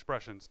of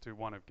expressions to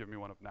one of give me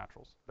one of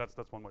naturals. That's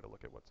one way to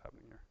look at what's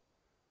happening here.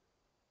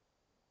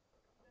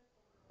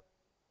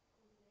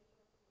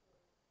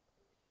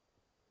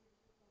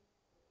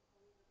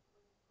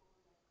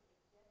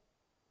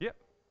 Yeah.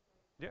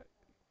 Yeah.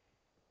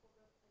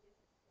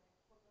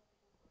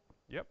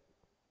 Yep.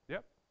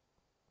 Yep.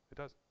 It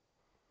does.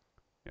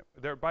 Yep.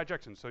 They're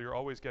bijections, so you're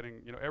always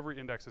getting, every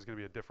index is going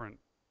to be a different,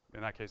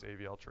 in that case,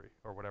 AVL tree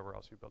or whatever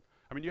else you build.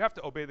 I mean, you have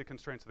to obey the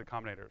constraints of the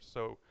combinators.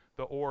 So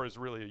the OR is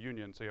really a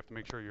union, so you have to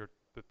make sure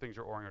the things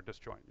you're ORing are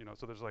disjoint.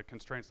 So there's like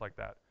constraints like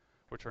that,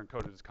 which are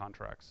encoded as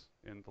contracts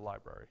in the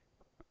library.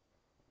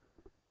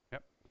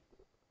 Yep.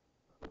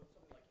 So with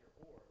something like your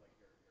OR, like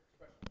your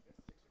expression, you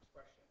get 6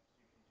 expressions.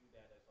 You can do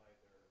that as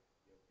either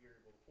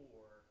variable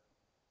or,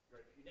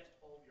 right? If you nest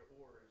all of your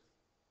ORs,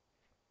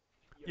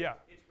 Yeah.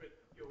 It's with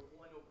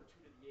 1 over 2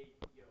 to the 8,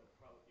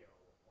 probably,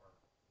 or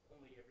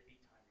only every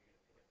 8 times you're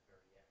going to pick at the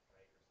very end,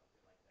 right, or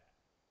something like that.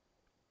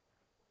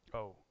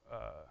 Oh.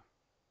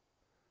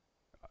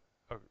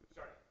 Okay.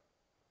 Sorry,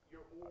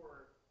 your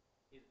OR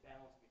is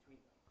balanced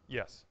between them.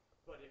 Yes.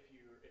 But if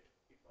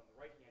on the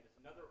right hand is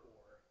another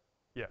OR,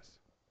 Yes.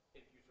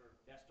 if you sort of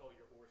nest all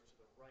your ORs to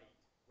the right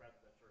rather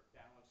than sort of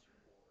balance your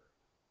OR.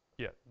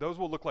 Yeah, those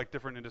will look like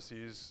different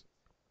indices.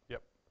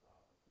 Yep.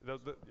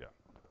 Yeah.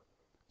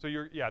 So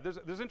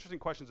there's interesting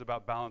questions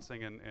about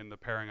balancing and the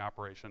pairing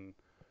operation,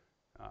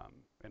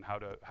 and how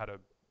to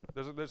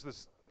there's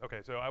this.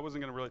 Okay, so I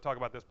wasn't going to really talk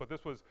about this, but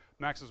this was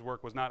Max's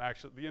work. Was not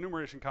actually the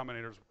enumeration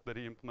combinators that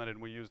he implemented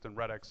and we used in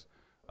Redex.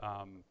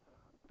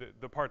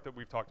 The part that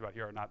we've talked about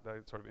here are not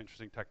the sort of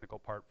interesting technical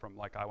part from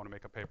like I want to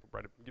make a paper,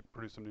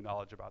 produce some new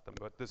knowledge about them.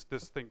 But this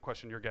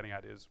question you're getting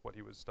at is what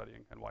he was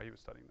studying and why he was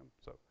studying them.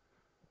 So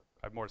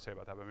I have more to say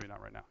about that, but maybe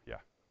not right now. Yeah.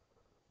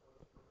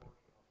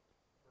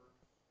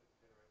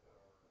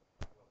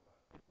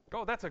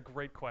 Oh, that's a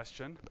great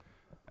question,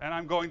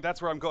 and that's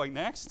where I'm going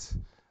next.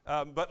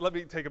 But let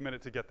me take a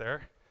minute to get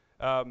there.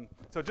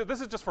 So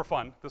this is just for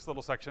fun, this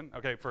little section.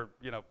 Okay, for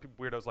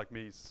weirdos like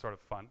me, sort of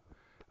fun.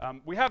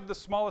 We have the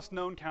smallest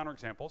known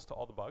counterexamples to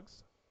all the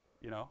bugs.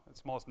 The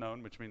smallest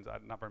known, which means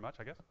not very much,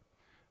 I guess.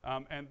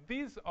 And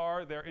these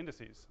are their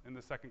indices in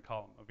the second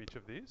column of each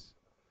of these.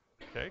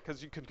 Okay,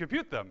 because you can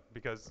compute them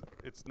because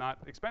it's not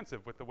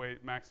expensive with the way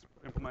Max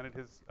implemented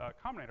his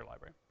combinator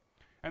library.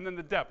 And then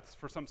the depths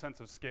for some sense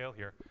of scale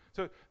here.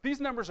 So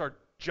these numbers are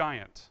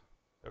giant.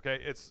 Okay,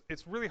 it's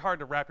really hard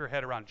to wrap your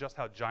head around just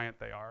how giant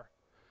they are.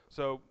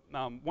 So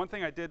one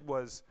thing I did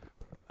was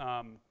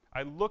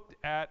I looked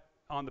at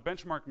on the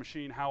benchmark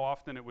machine how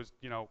often it was,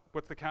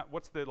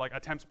 what's the like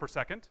attempts per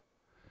second,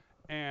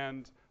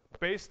 and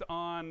based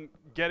on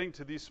getting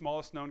to these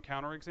smallest known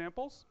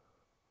counterexamples,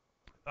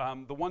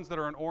 the ones that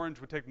are in orange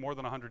would take more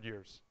than 100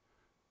 years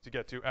to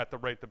get to at the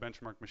rate the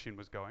benchmark machine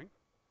was going.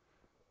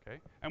 Okay,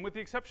 and with the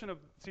exception of,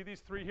 see these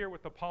 3 here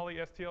with the poly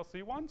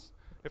STLC ones?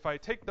 If I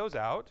take those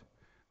out,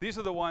 these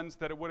are the ones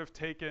that it would have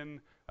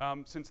taken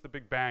since the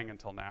Big Bang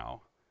until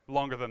now,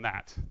 longer than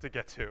that to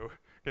get to.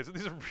 Okay, so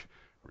these are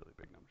really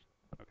big numbers.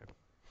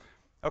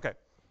 Okay.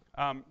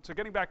 So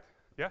getting back,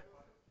 yeah?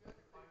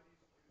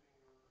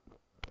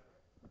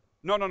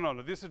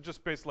 No. This is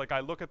just based, like I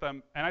look at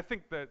them, and I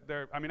think that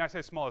I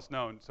say smallest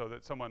known, so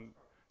that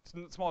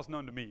smallest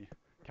known to me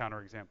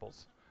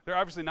counterexamples. They're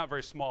obviously not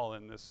very small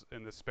in this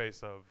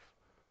space of,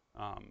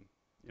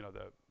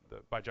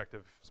 the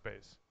bijective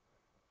space.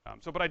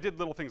 But I did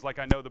little things like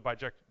I know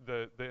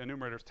the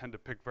enumerators tend to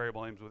pick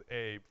variable names with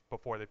A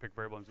before they pick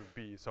variable names with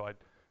B. So I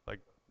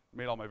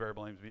made all my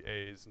variable names be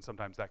A's, and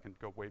sometimes that can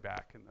go way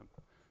back in them.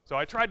 So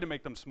I tried to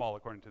make them small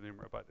according to the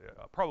numerator, but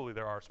probably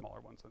there are smaller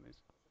ones than these.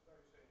 So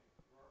you're saying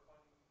you are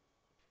finding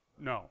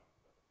these? No.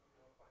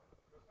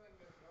 You're saying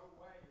there's no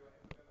way you're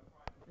ever going to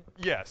find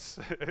these? Yes,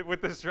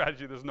 with this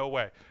strategy, there's no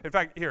way. In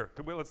fact, here,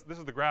 this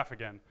is the graph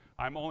again.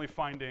 I'm only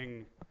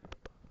finding,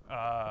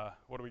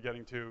 what are we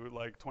getting to,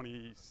 like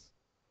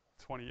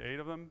 28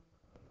 of them?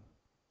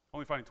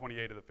 Only finding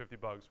 28 of the 50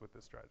 bugs with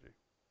this strategy.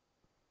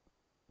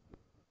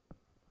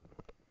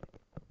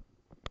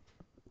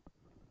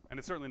 And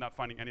it's certainly not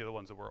finding any of the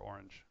ones that were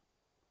orange.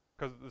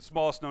 Because the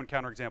smallest known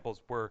counterexamples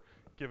were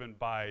given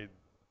by,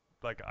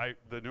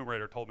 the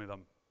numerator told me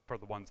them for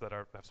the ones that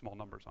have small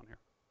numbers on here.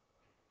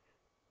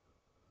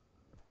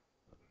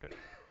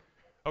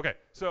 Okay,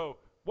 so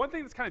one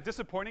thing that's kind of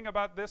disappointing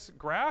about this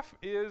graph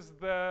is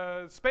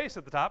the space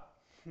at the top.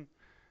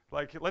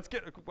 I want to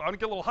get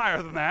a little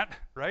higher than that,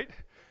 right?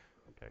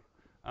 Okay.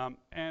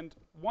 And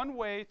one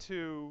way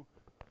to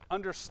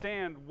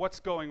understand what's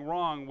going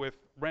wrong with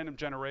random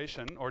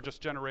generation or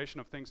just generation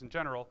of things in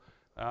general,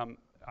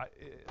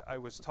 I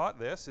was taught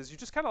this, is you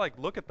just kind of like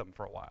look at them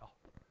for a while.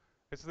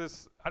 It's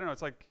this, I don't know,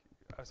 it's like,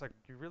 I was like,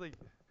 you really,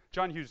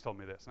 John Hughes told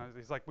me this. And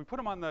he's like, we put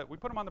them on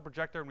the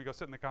projector and we go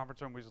sit in the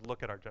conference room and we just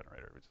look at our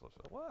generator. We just look,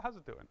 well, how's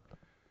it doing?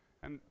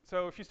 And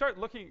so if you start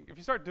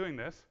doing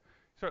this,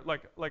 start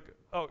like,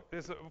 oh,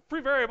 there's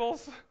free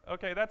variables.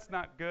 Okay, that's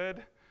not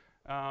good.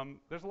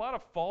 There's a lot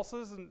of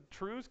falses and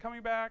trues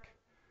coming back.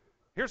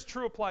 Here's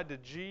true applied to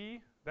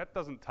G. That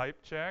doesn't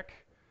type check.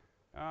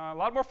 A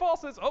lot more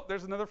falses. Oh,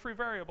 there's another free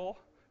variable.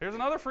 Here's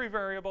another free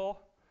variable.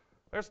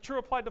 There's true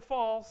applied to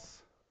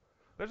false.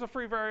 There's a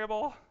free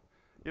variable.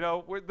 You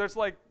know, there's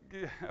like,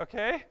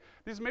 okay,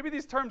 maybe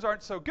these terms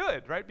aren't so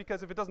good, right?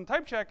 Because if it doesn't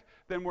type check,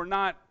 then we're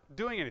not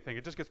doing anything.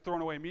 It just gets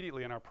thrown away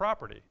immediately in our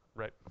property,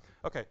 right?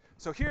 Okay,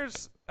 so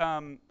here's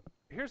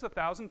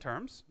 1,000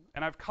 terms,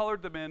 and I've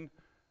colored them in.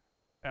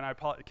 And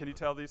can you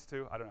tell these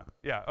two? I don't know.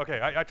 Yeah,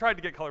 okay. I tried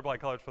to get colorblind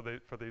colors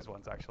for these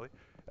ones, actually.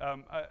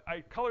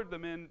 I colored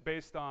them in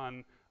based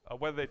on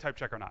whether they type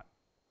check or not.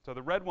 So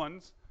the red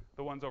ones,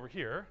 the ones over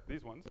here,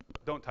 these ones,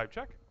 don't type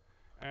check.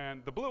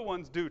 And the blue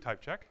ones do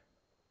type check.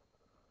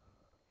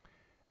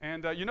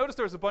 And you notice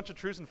there's a bunch of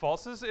trues and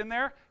falses in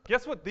there.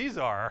 Guess what these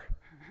are?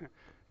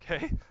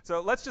 Okay,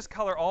 so let's just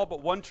color all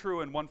but one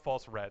true and one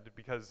false red,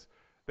 because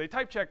they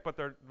type check, but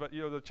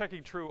you know, the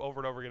checking true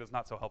over and over again is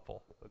not so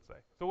helpful, let's say.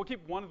 So we'll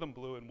keep one of them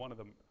blue and one of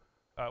them,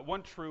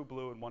 one true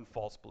blue and one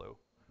false blue.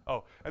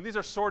 Oh, and these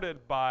are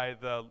sorted by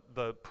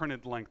the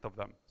printed length of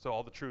them. So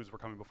all the trues were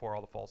coming before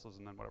all the falses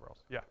and then whatever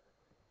else. Yeah?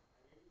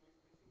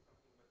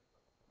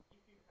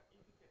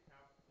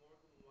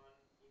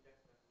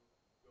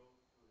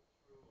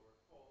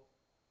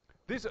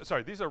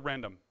 These are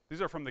random.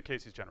 These are from the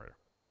Casey's generator.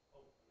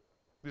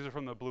 These are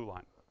from the blue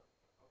line.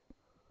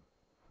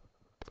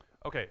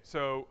 Okay,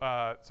 so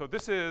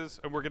this is,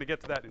 and we're going to get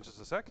to that in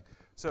just a sec.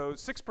 So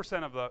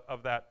 6%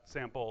 of that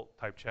sample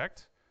type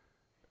checked.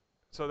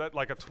 So that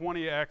like a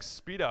 20x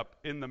speed up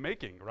in the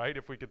making, right?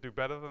 If we could do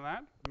better than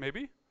that,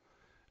 maybe.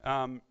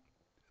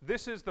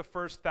 This is the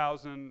first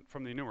 1,000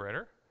 from the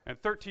enumerator, and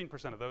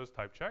 13% of those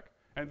type check.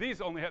 And these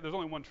there's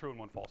only one true and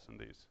one false in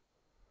these.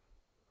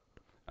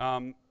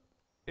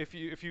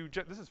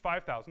 This is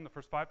 5,000, the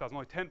first 5,000,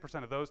 only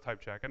 10% of those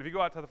type check. And if you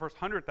go out to the first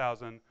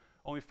 100,000,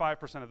 only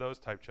 5% of those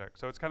type check.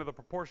 So it's kind of the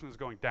proportion is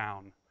going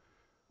down.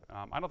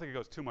 I don't think it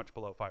goes too much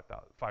below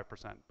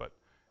 5%, but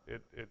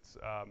it's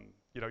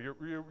you know,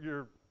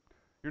 you're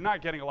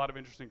not getting a lot of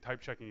interesting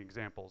type checking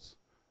examples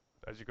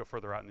as you go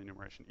further out in the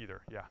enumeration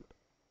either. Yeah.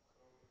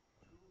 So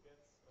true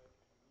gets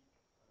unique.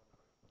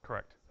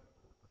 Correct.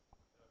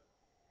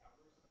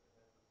 Numbers and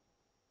then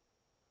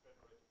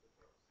generated the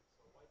terms.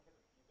 So why can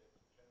it be that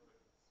you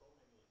generated so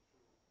many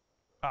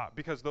true?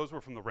 Because those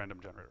were from the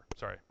random generator.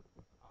 Sorry.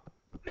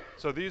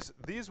 So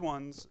these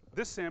ones,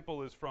 this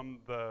sample is from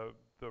the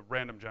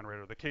random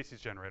generator, the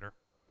Casey's generator,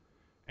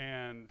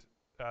 and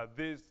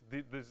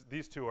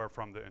these two are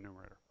from the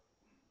enumerator.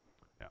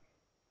 Yeah.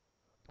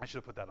 I should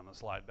have put that on the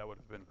slide. That would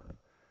have been,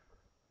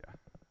 yeah.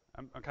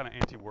 I'm kind of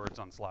anti-words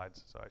on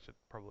slides, so I should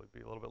probably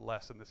be a little bit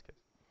less in this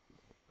case.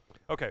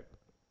 Okay.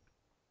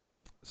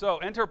 So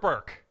enter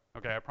Burke.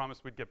 Okay, I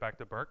promised we'd get back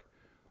to Burke.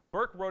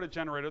 Burke wrote a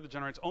generator that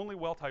generates only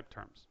well-typed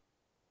terms.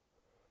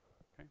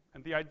 Okay?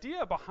 And the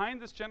idea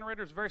behind this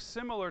generator is very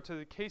similar to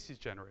the Casey's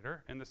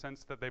generator in the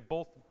sense that they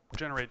both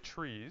generate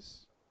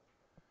trees.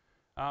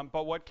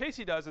 But what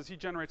Casey does is he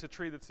generates a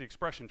tree that's the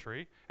expression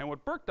tree, and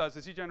what Burke does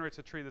is he generates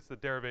a tree that's the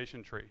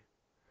derivation tree.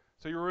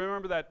 So you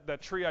remember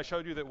that tree I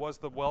showed you that was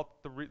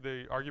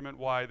the argument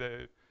why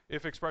the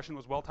if expression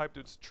was well-typed,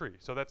 it's a tree.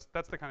 So that's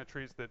the kind of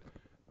trees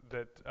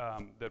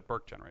that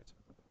Burke generates.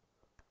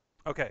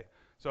 Okay,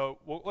 so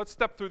let's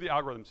step through the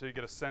algorithm so you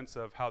get a sense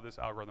of how this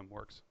algorithm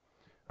works.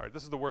 All right,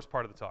 this is the worst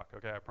part of the talk,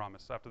 okay, I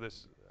promise. After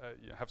this,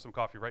 you have some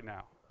coffee right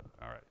now.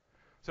 All right.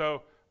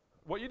 So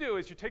what you do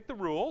is you take the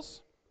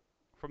rules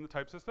from the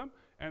type system,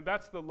 and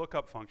that's the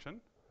lookup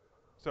function.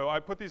 So I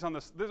put these on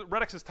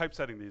Redex is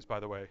typesetting these, by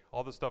the way.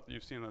 All the stuff that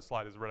you've seen on the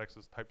slide is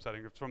Redex's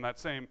typesetting. It's from that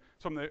same,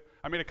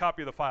 I made a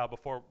copy of the file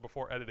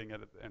before editing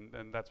it,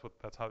 and that's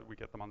how we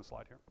get them on the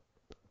slide here.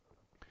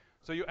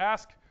 So you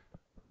ask,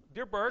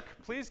 dear Burke,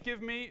 please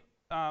give me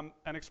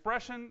an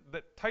expression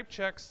that type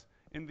checks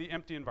in the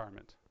empty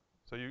environment.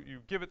 So you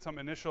give it some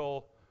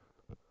initial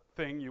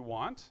thing you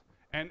want,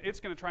 and it's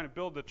going to try to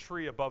build a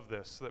tree above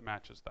this that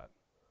matches that.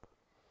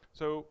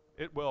 So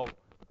it will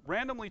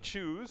randomly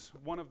choose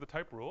one of the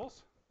type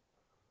rules,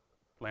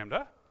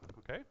 lambda,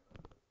 okay?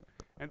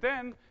 And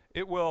then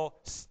it will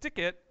stick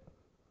it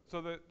so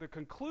that the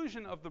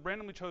conclusion of the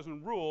randomly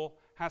chosen rule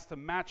has to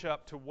match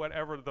up to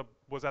whatever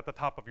was at the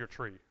top of your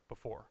tree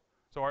before.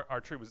 So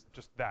our tree was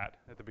just that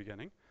at the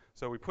beginning.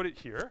 So we put it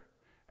here,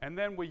 and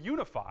then we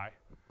unify.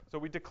 So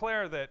we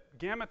declare that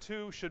gamma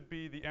 2 should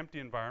be the empty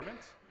environment,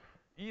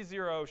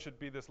 E0 should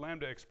be this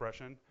lambda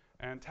expression,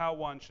 and tau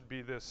 1 should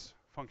be this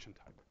function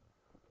type.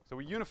 So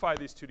we unify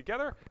these two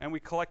together, and we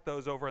collect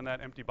those over in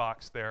that empty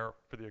box there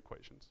for the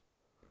equations.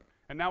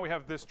 And now we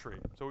have this tree.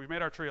 So we've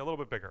made our tree a little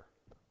bit bigger.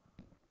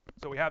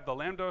 So we have the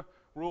lambda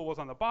rule was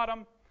on the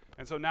bottom,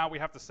 and so now we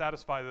have to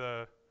satisfy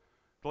the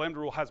lambda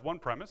rule has one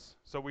premise,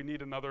 so we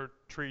need another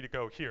tree to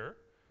go here.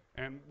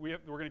 And we're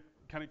going to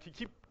kind of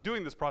keep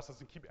doing this process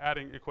and keep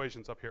adding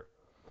equations up here.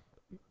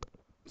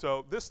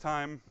 So this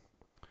time,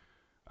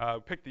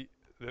 pick the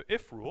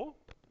if rule.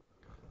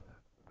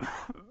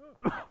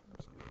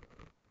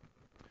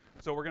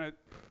 So we're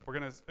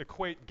gonna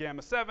equate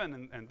gamma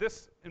 7 and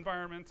this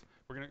environment.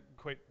 We're gonna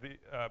equate the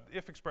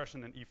if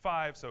expression in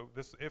E5. So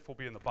this if will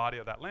be in the body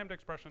of that lambda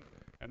expression,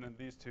 and then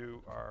these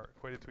two are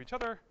equated to each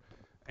other.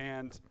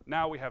 And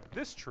now we have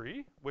this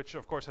tree, which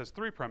of course has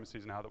 3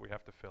 premises now that we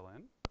have to fill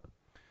in.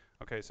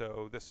 Okay,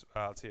 so this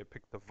let's see, I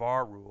picked the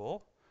var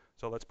rule.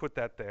 So let's put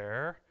that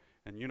there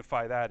and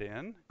unify that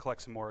in.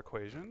 Collect some more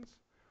equations.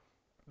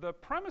 The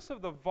premise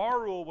of the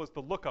var rule was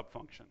the lookup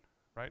function,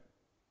 right?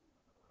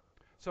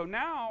 So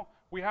now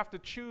we have to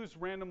choose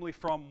randomly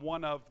from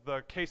one of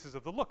the cases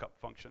of the lookup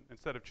function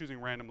instead of choosing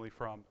randomly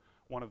from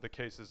one of the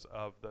cases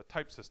of the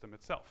type system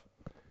itself.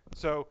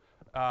 So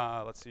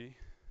let's see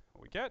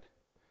what we get.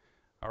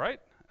 All right.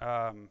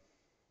 I'm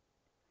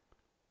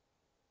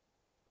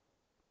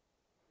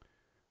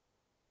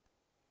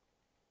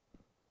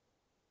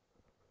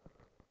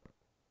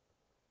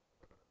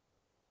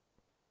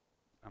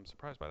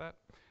surprised by that.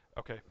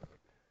 Okay.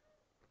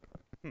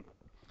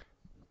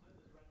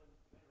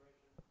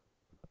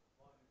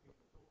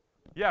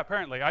 Yeah,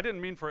 apparently. I didn't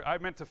mean for, I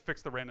meant to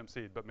fix the random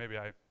seed, but maybe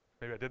I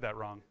did that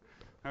wrong.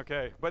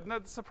 Okay, but no,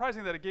 it's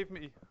surprising that it gave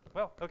me,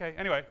 well, okay,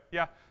 anyway,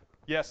 yeah.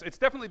 Yes, it's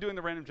definitely doing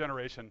the random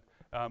generation,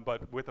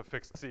 but with a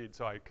fixed seed,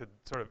 so I could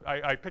sort of,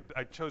 I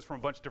chose from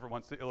a bunch of different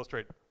ones to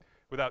illustrate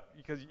without,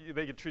 because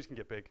trees can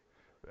get big.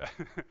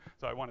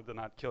 So I wanted to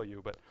not kill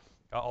you, but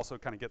also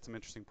kind of get some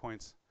interesting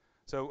points.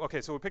 So,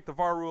 okay, so we picked the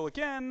var rule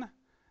again,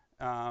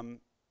 and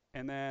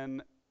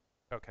then,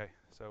 okay,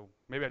 so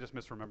maybe I just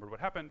misremembered what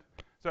happened.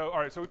 So, all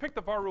right, so we picked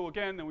the var rule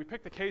again, then we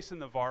picked the case in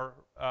the var,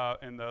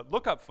 in the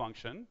lookup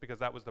function, because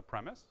that was the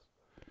premise.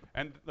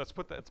 And let's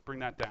bring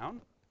that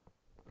down.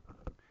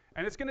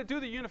 And it's going to do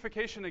the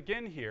unification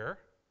again here.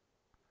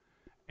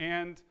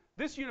 And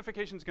this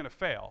unification is going to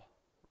fail,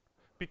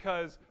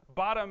 because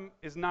bottom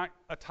is not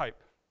a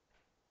type,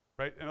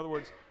 right? In other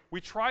words, we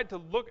tried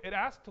to it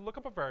asked to look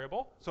up a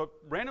variable, so it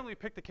randomly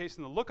picked the case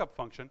in the lookup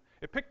function.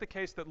 It picked the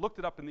case that looked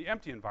it up in the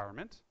empty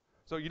environment.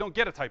 So you don't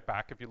get a type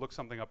back if you look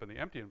something up in the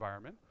empty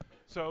environment.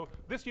 So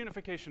this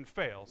unification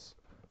fails.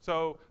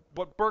 So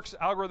what Burke's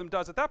algorithm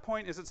does at that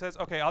point is it says,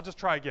 okay, I'll just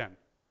try again.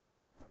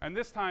 And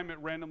this time it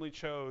randomly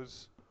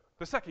chose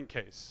the second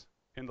case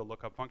in the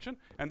lookup function,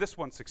 and this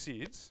one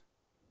succeeds.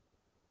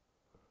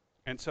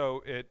 And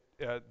so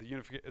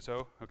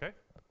okay.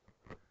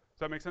 Does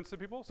that make sense to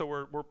people? So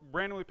we're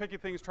randomly picking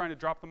things, trying to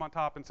drop them on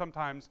top, and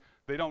sometimes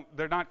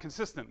they're not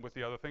consistent with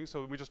the other things,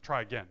 so we just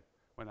try again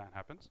when that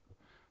happens.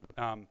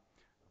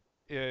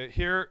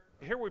 Here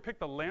we pick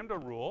the lambda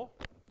rule,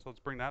 so let's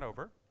bring that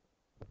over.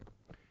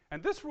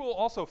 And this rule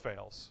also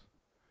fails.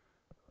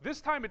 This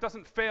time it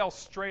doesn't fail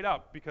straight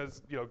up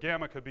because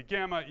gamma could be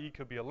gamma, e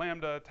could be a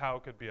lambda, tau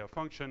could be a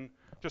function.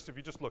 If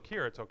you just look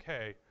here, it's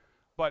okay.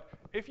 But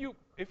if you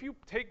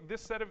take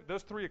this set of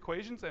those 3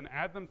 equations and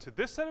add them to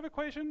this set of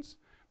equations,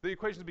 the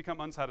equations become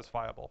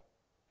unsatisfiable.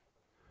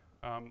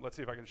 Let's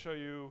see if I can show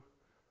you.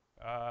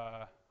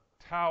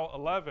 Tau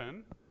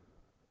 11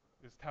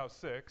 is tau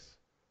 6.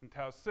 And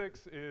tau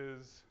 6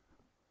 is,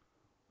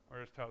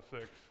 where's tau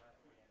 6?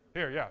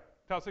 Here, yeah.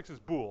 Tau 6 is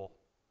bool.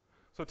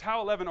 So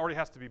tau 11 already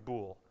has to be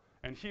bool.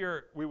 And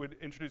here we would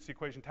introduce the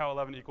equation tau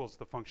 11 equals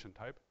the function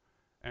type.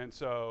 And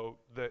so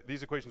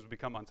these equations would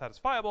become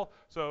unsatisfiable.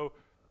 So,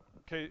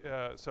 okay,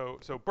 so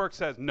Burke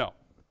says no.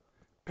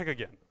 Pick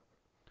again.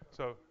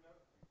 So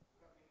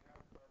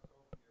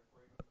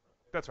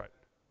that's right.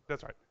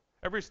 That's right.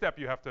 Every step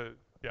you have to,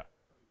 yeah.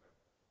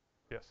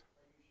 Yes.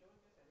 Are you showing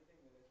us anything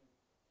that isn't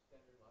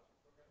standard logic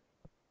programming?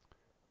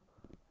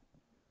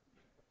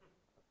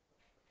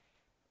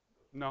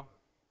 No.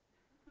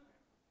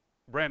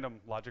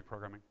 Random logic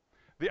programming.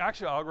 The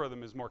actual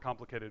algorithm is more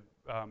complicated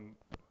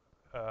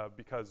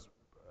because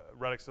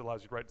Redex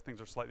allows you to write things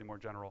that are slightly more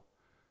general.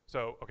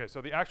 So, okay,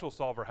 so the actual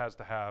solver has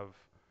to have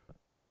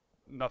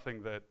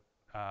nothing that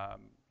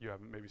you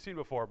haven't maybe seen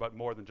before, but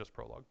more than just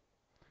Prolog.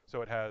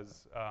 So it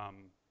has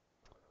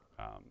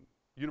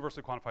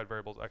universally quantified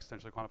variables,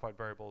 existentially quantified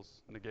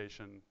variables,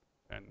 negation,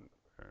 and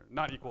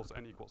not equals,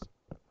 and equals.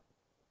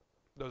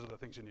 Those are the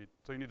things you need.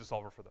 So you need a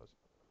solver for those.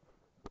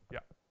 Yeah.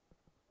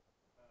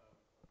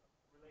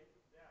 Related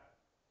to that,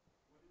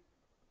 would it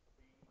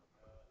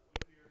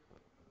be easier to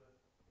do this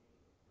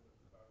with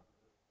regard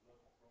to this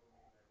logic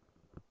programming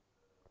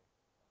than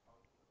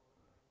functional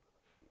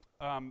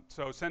programming?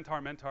 So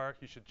Centaur Mentor,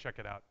 you should check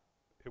it out.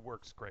 It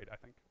works great, I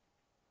think.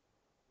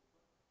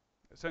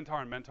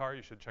 Centaur and Mentor,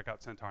 you should check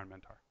out Centaur and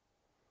Mentor.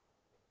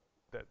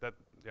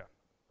 Yeah.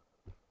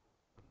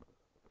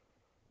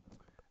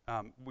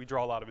 We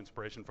draw a lot of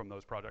inspiration from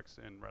those projects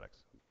in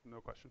Redex,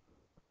 no question.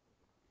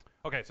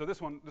 Okay, so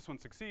this one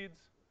succeeds,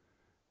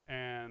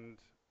 and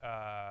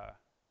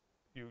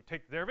you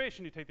take the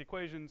derivation, you take the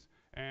equations,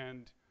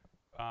 and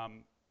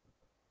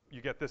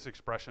you get this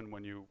expression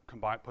when you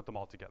put them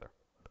all together.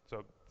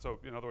 So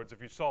in other words,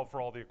 if you solve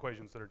for all the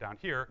equations that are down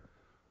here,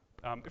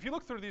 if you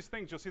look through these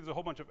things, you'll see there's a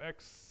whole bunch of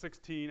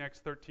x16,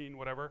 x13,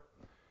 whatever.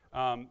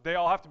 They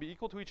all have to be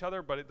equal to each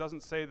other, but it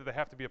doesn't say that they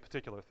have to be a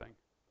particular thing.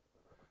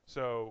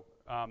 So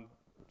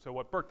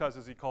what Burke does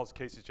is he calls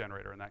Casey's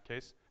generator in that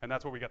case, and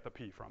that's where we get the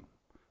P from.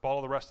 But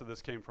all the rest of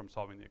this came from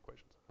solving the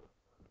equations.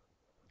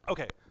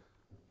 Okay,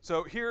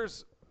 so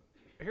here's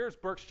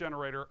Burke's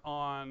generator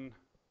on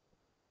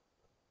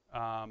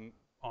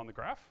the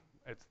graph.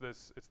 It's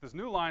this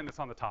new line that's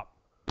on the top.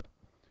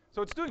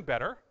 So it's doing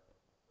better,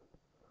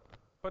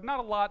 but not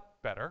a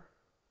lot better,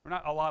 or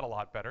not a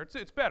lot better.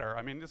 It's better.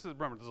 I mean,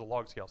 remember this is a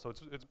log scale, so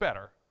it's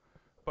better,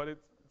 but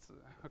it's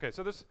okay.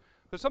 So there's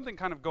something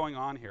kind of going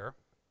on here.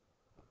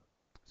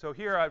 So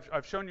here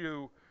I've shown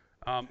you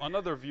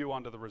another view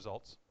onto the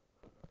results.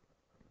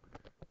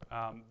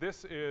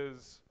 This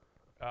is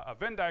a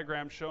Venn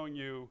diagram showing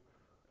you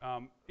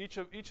each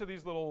of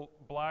these little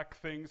black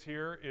things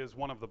here is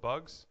one of the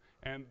bugs,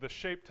 and the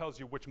shape tells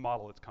you which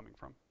model it's coming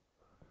from.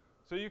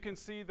 So you can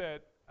see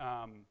that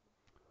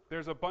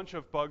there's a bunch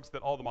of bugs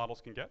that all the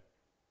models can get.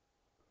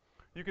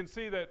 You can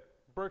see that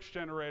Burke's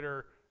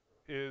generator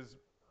is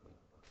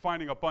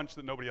finding a bunch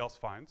that nobody else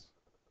finds.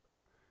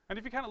 And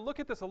if you kind of look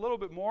at this a little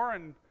bit more,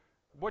 and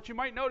what you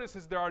might notice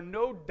is there are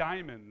no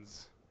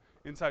diamonds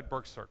inside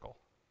Burke's circle.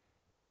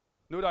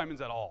 No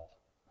diamonds at all.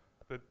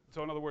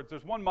 So in other words,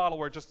 there's one model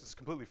where it just is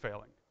completely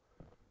failing.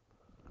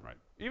 Right?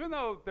 Even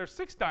though there's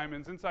 6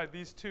 diamonds inside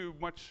these two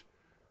much,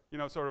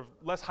 sort of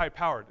less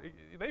high-powered.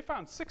 They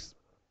found 6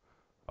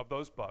 of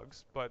those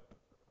bugs, but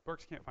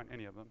Burke's can't find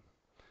any of them.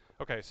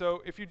 Okay,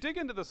 so if you dig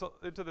into this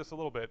a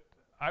little bit,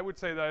 I would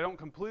say that I don't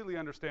completely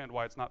understand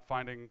why it's not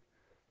finding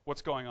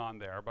what's going on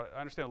there, but I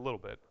understand a little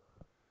bit.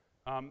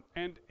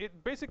 And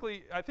it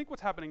basically, I think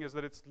what's happening is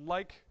that it's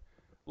like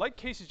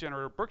Casey's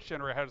generator, Burke's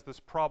generator has this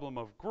problem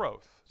of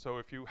growth. So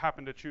if you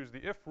happen to choose the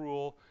if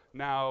rule,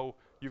 now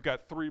you've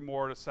got 3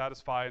 more to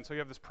satisfy, and so you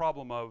have this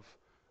problem of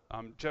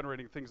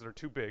generating things that are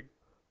too big.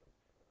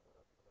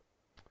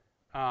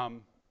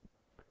 And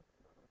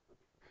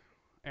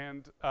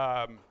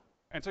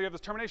so you have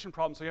this termination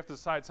problem, so you have to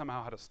decide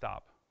somehow how to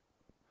stop.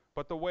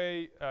 But the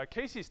way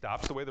Casey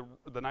stops, the way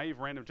the naive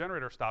random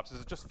generator stops,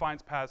 is it just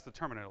finds paths to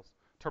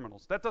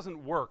terminals. That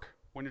doesn't work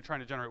when you're trying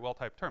to generate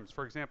well-typed terms.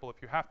 For example,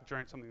 if you have to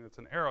generate something that's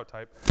an arrow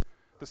type,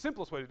 the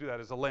simplest way to do that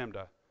is a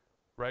lambda,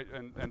 right?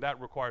 And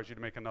that requires you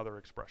to make another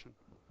expression.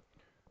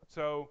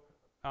 So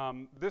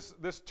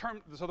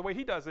so the way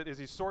he does it is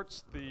he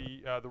sorts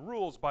the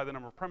rules by the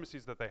number of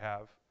premises that they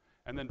have,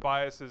 and then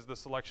biases the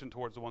selection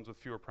towards the ones with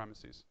fewer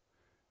premises.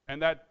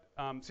 And that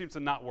seems to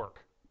not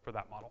work for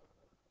that model.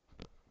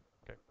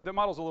 Okay, that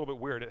model's a little bit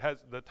weird. It has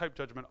the type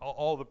judgment.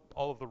 All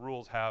of the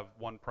rules have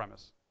one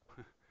premise.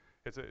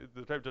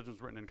 The type judgment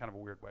is written in kind of a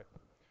weird way.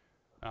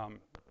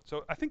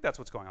 So I think that's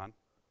what's going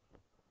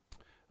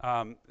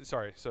on.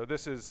 Sorry. So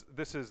this is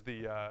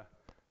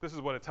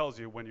what it tells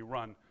you when you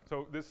run.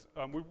 So this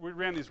we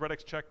ran these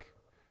Redex check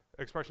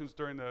expressions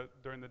during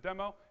the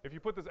demo. If you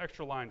put this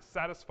extra line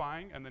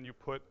satisfying, and then you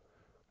put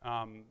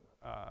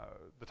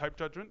the type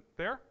judgment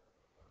there.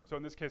 So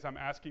in this case, I'm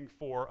asking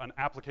for an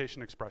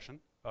application expression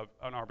of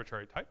an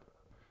arbitrary type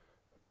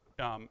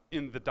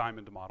in the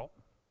diamond model.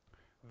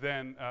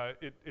 Then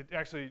it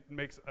actually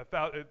makes it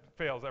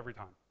fails every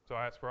time. So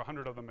I asked for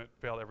 100 of them, it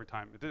failed every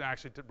time. It didn't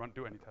actually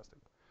do any testing.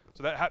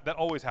 So that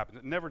always happens.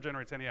 It never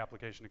generates any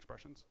application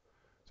expressions.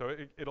 So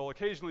it'll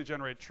occasionally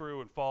generate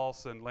true and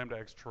false and lambda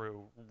x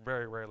true,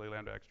 very rarely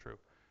lambda x true.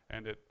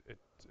 And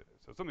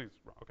so something's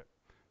wrong. Okay.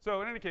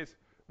 So in any case,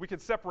 we can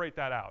separate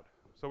that out.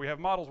 So we have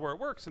models where it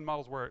works and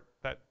models where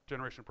that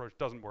generation approach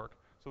doesn't work.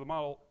 So the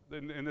model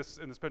in this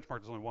benchmark,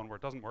 there's only one where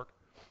it doesn't work,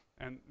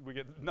 and we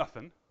get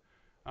nothing.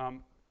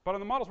 But on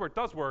the models where it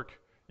does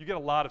work, you get a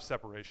lot of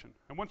separation.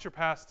 And once you're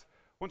past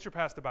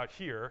about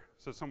here,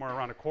 so somewhere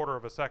around 1/4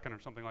 of a second or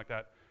something like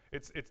that,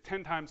 it's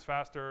 10 times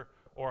faster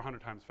or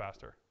 100 times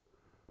faster.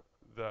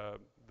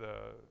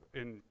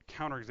 In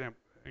counter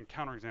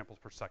examples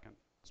per second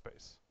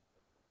space.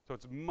 So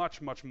it's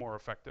much more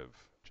effective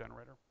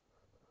generator.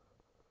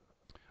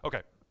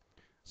 Okay,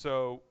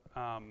 so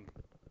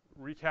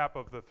recap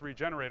of the 3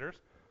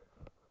 generators.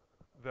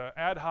 The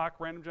ad hoc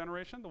random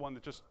generation, the one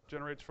that just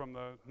generates from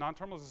the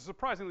non-terminals, is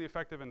surprisingly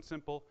effective and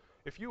simple.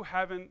 If you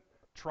haven't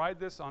tried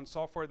this on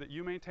software that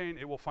you maintain,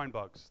 it will find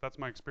bugs. That's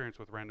my experience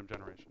with random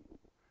generation,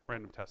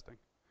 random testing,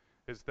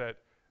 is that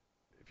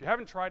if you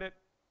haven't tried it,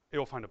 it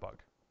will find a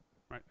bug,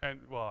 right?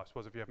 And well, I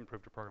suppose if you haven't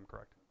proved your program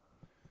correct.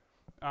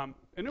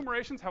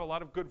 Enumerations have a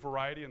lot of good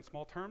variety in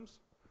small terms,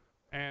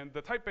 and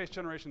the type-based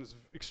generation is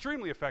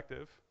extremely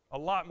effective, a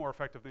lot more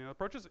effective than the other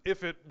approaches,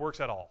 if it works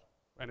at all.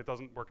 And it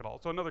doesn't work at all.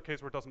 So another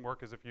case where it doesn't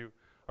work is if you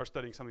are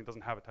studying something that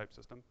doesn't have a type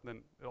system,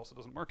 then it also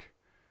doesn't work,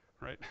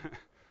 right?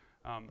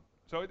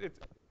 So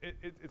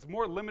it's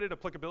more limited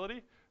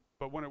applicability,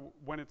 but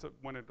when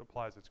it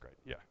applies, it's great.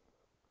 Yeah.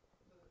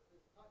 So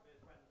this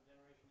type-based random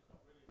generation is not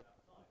really about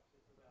types.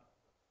 It's about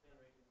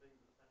generating things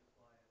that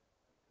satisfy a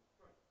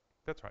constraint.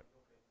 That's right. In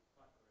your case, it's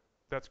type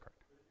correct. That's correct.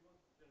 But if you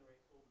wanted to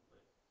generate all the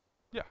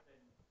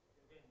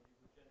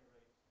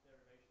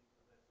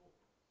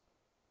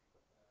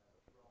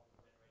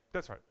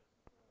That's right.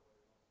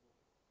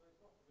 So it's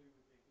not to do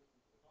with the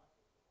existence of the type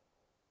system on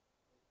top.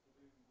 It's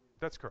to do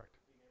with That's correct.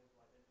 being able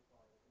to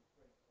identify the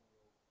constraints on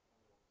your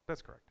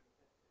That's correct.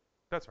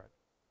 That's right.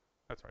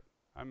 That's right.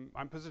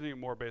 I'm positioning it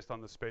more based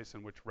on the space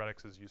in which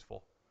Redex is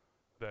useful,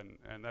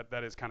 and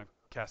that is kind of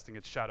casting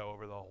its shadow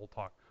over the whole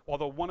talk.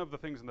 Although one of the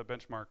things in the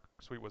benchmark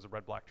suite was the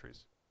red-black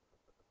trees.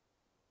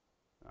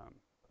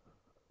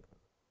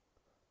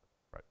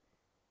 Right.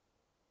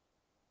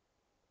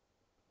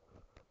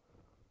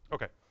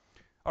 Okay.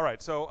 All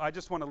right. So I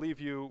just want to leave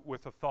you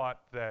with a thought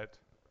that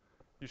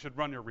you should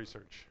run your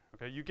research.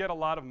 Okay. You get a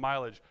lot of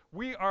mileage.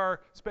 We are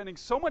spending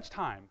so much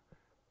time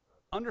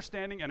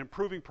understanding and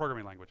improving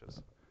programming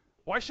languages.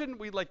 Why shouldn't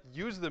we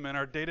use them in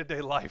our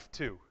day-to-day life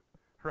too,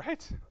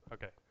 right?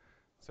 Okay.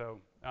 So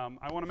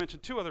I want to mention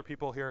two other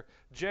people here.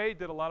 Jay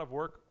did a lot of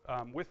work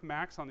with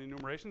Max on the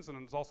enumerations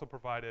and has also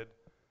provided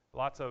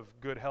lots of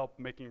good help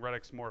making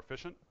Redex more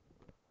efficient.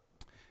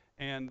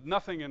 And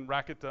nothing in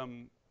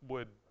Racketum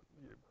would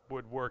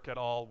work at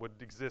all, would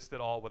exist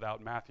at all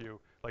without Matthew.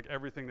 Like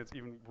everything that's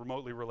even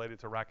remotely related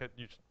to Racket,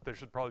 there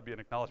should probably be an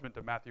acknowledgement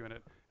to Matthew in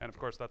it. And of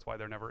course, that's why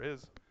there never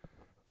is.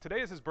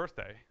 Today is his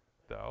birthday,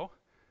 though.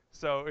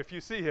 So if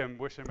you see him,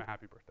 wish him a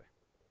happy birthday.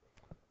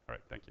 All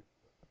right, thank you.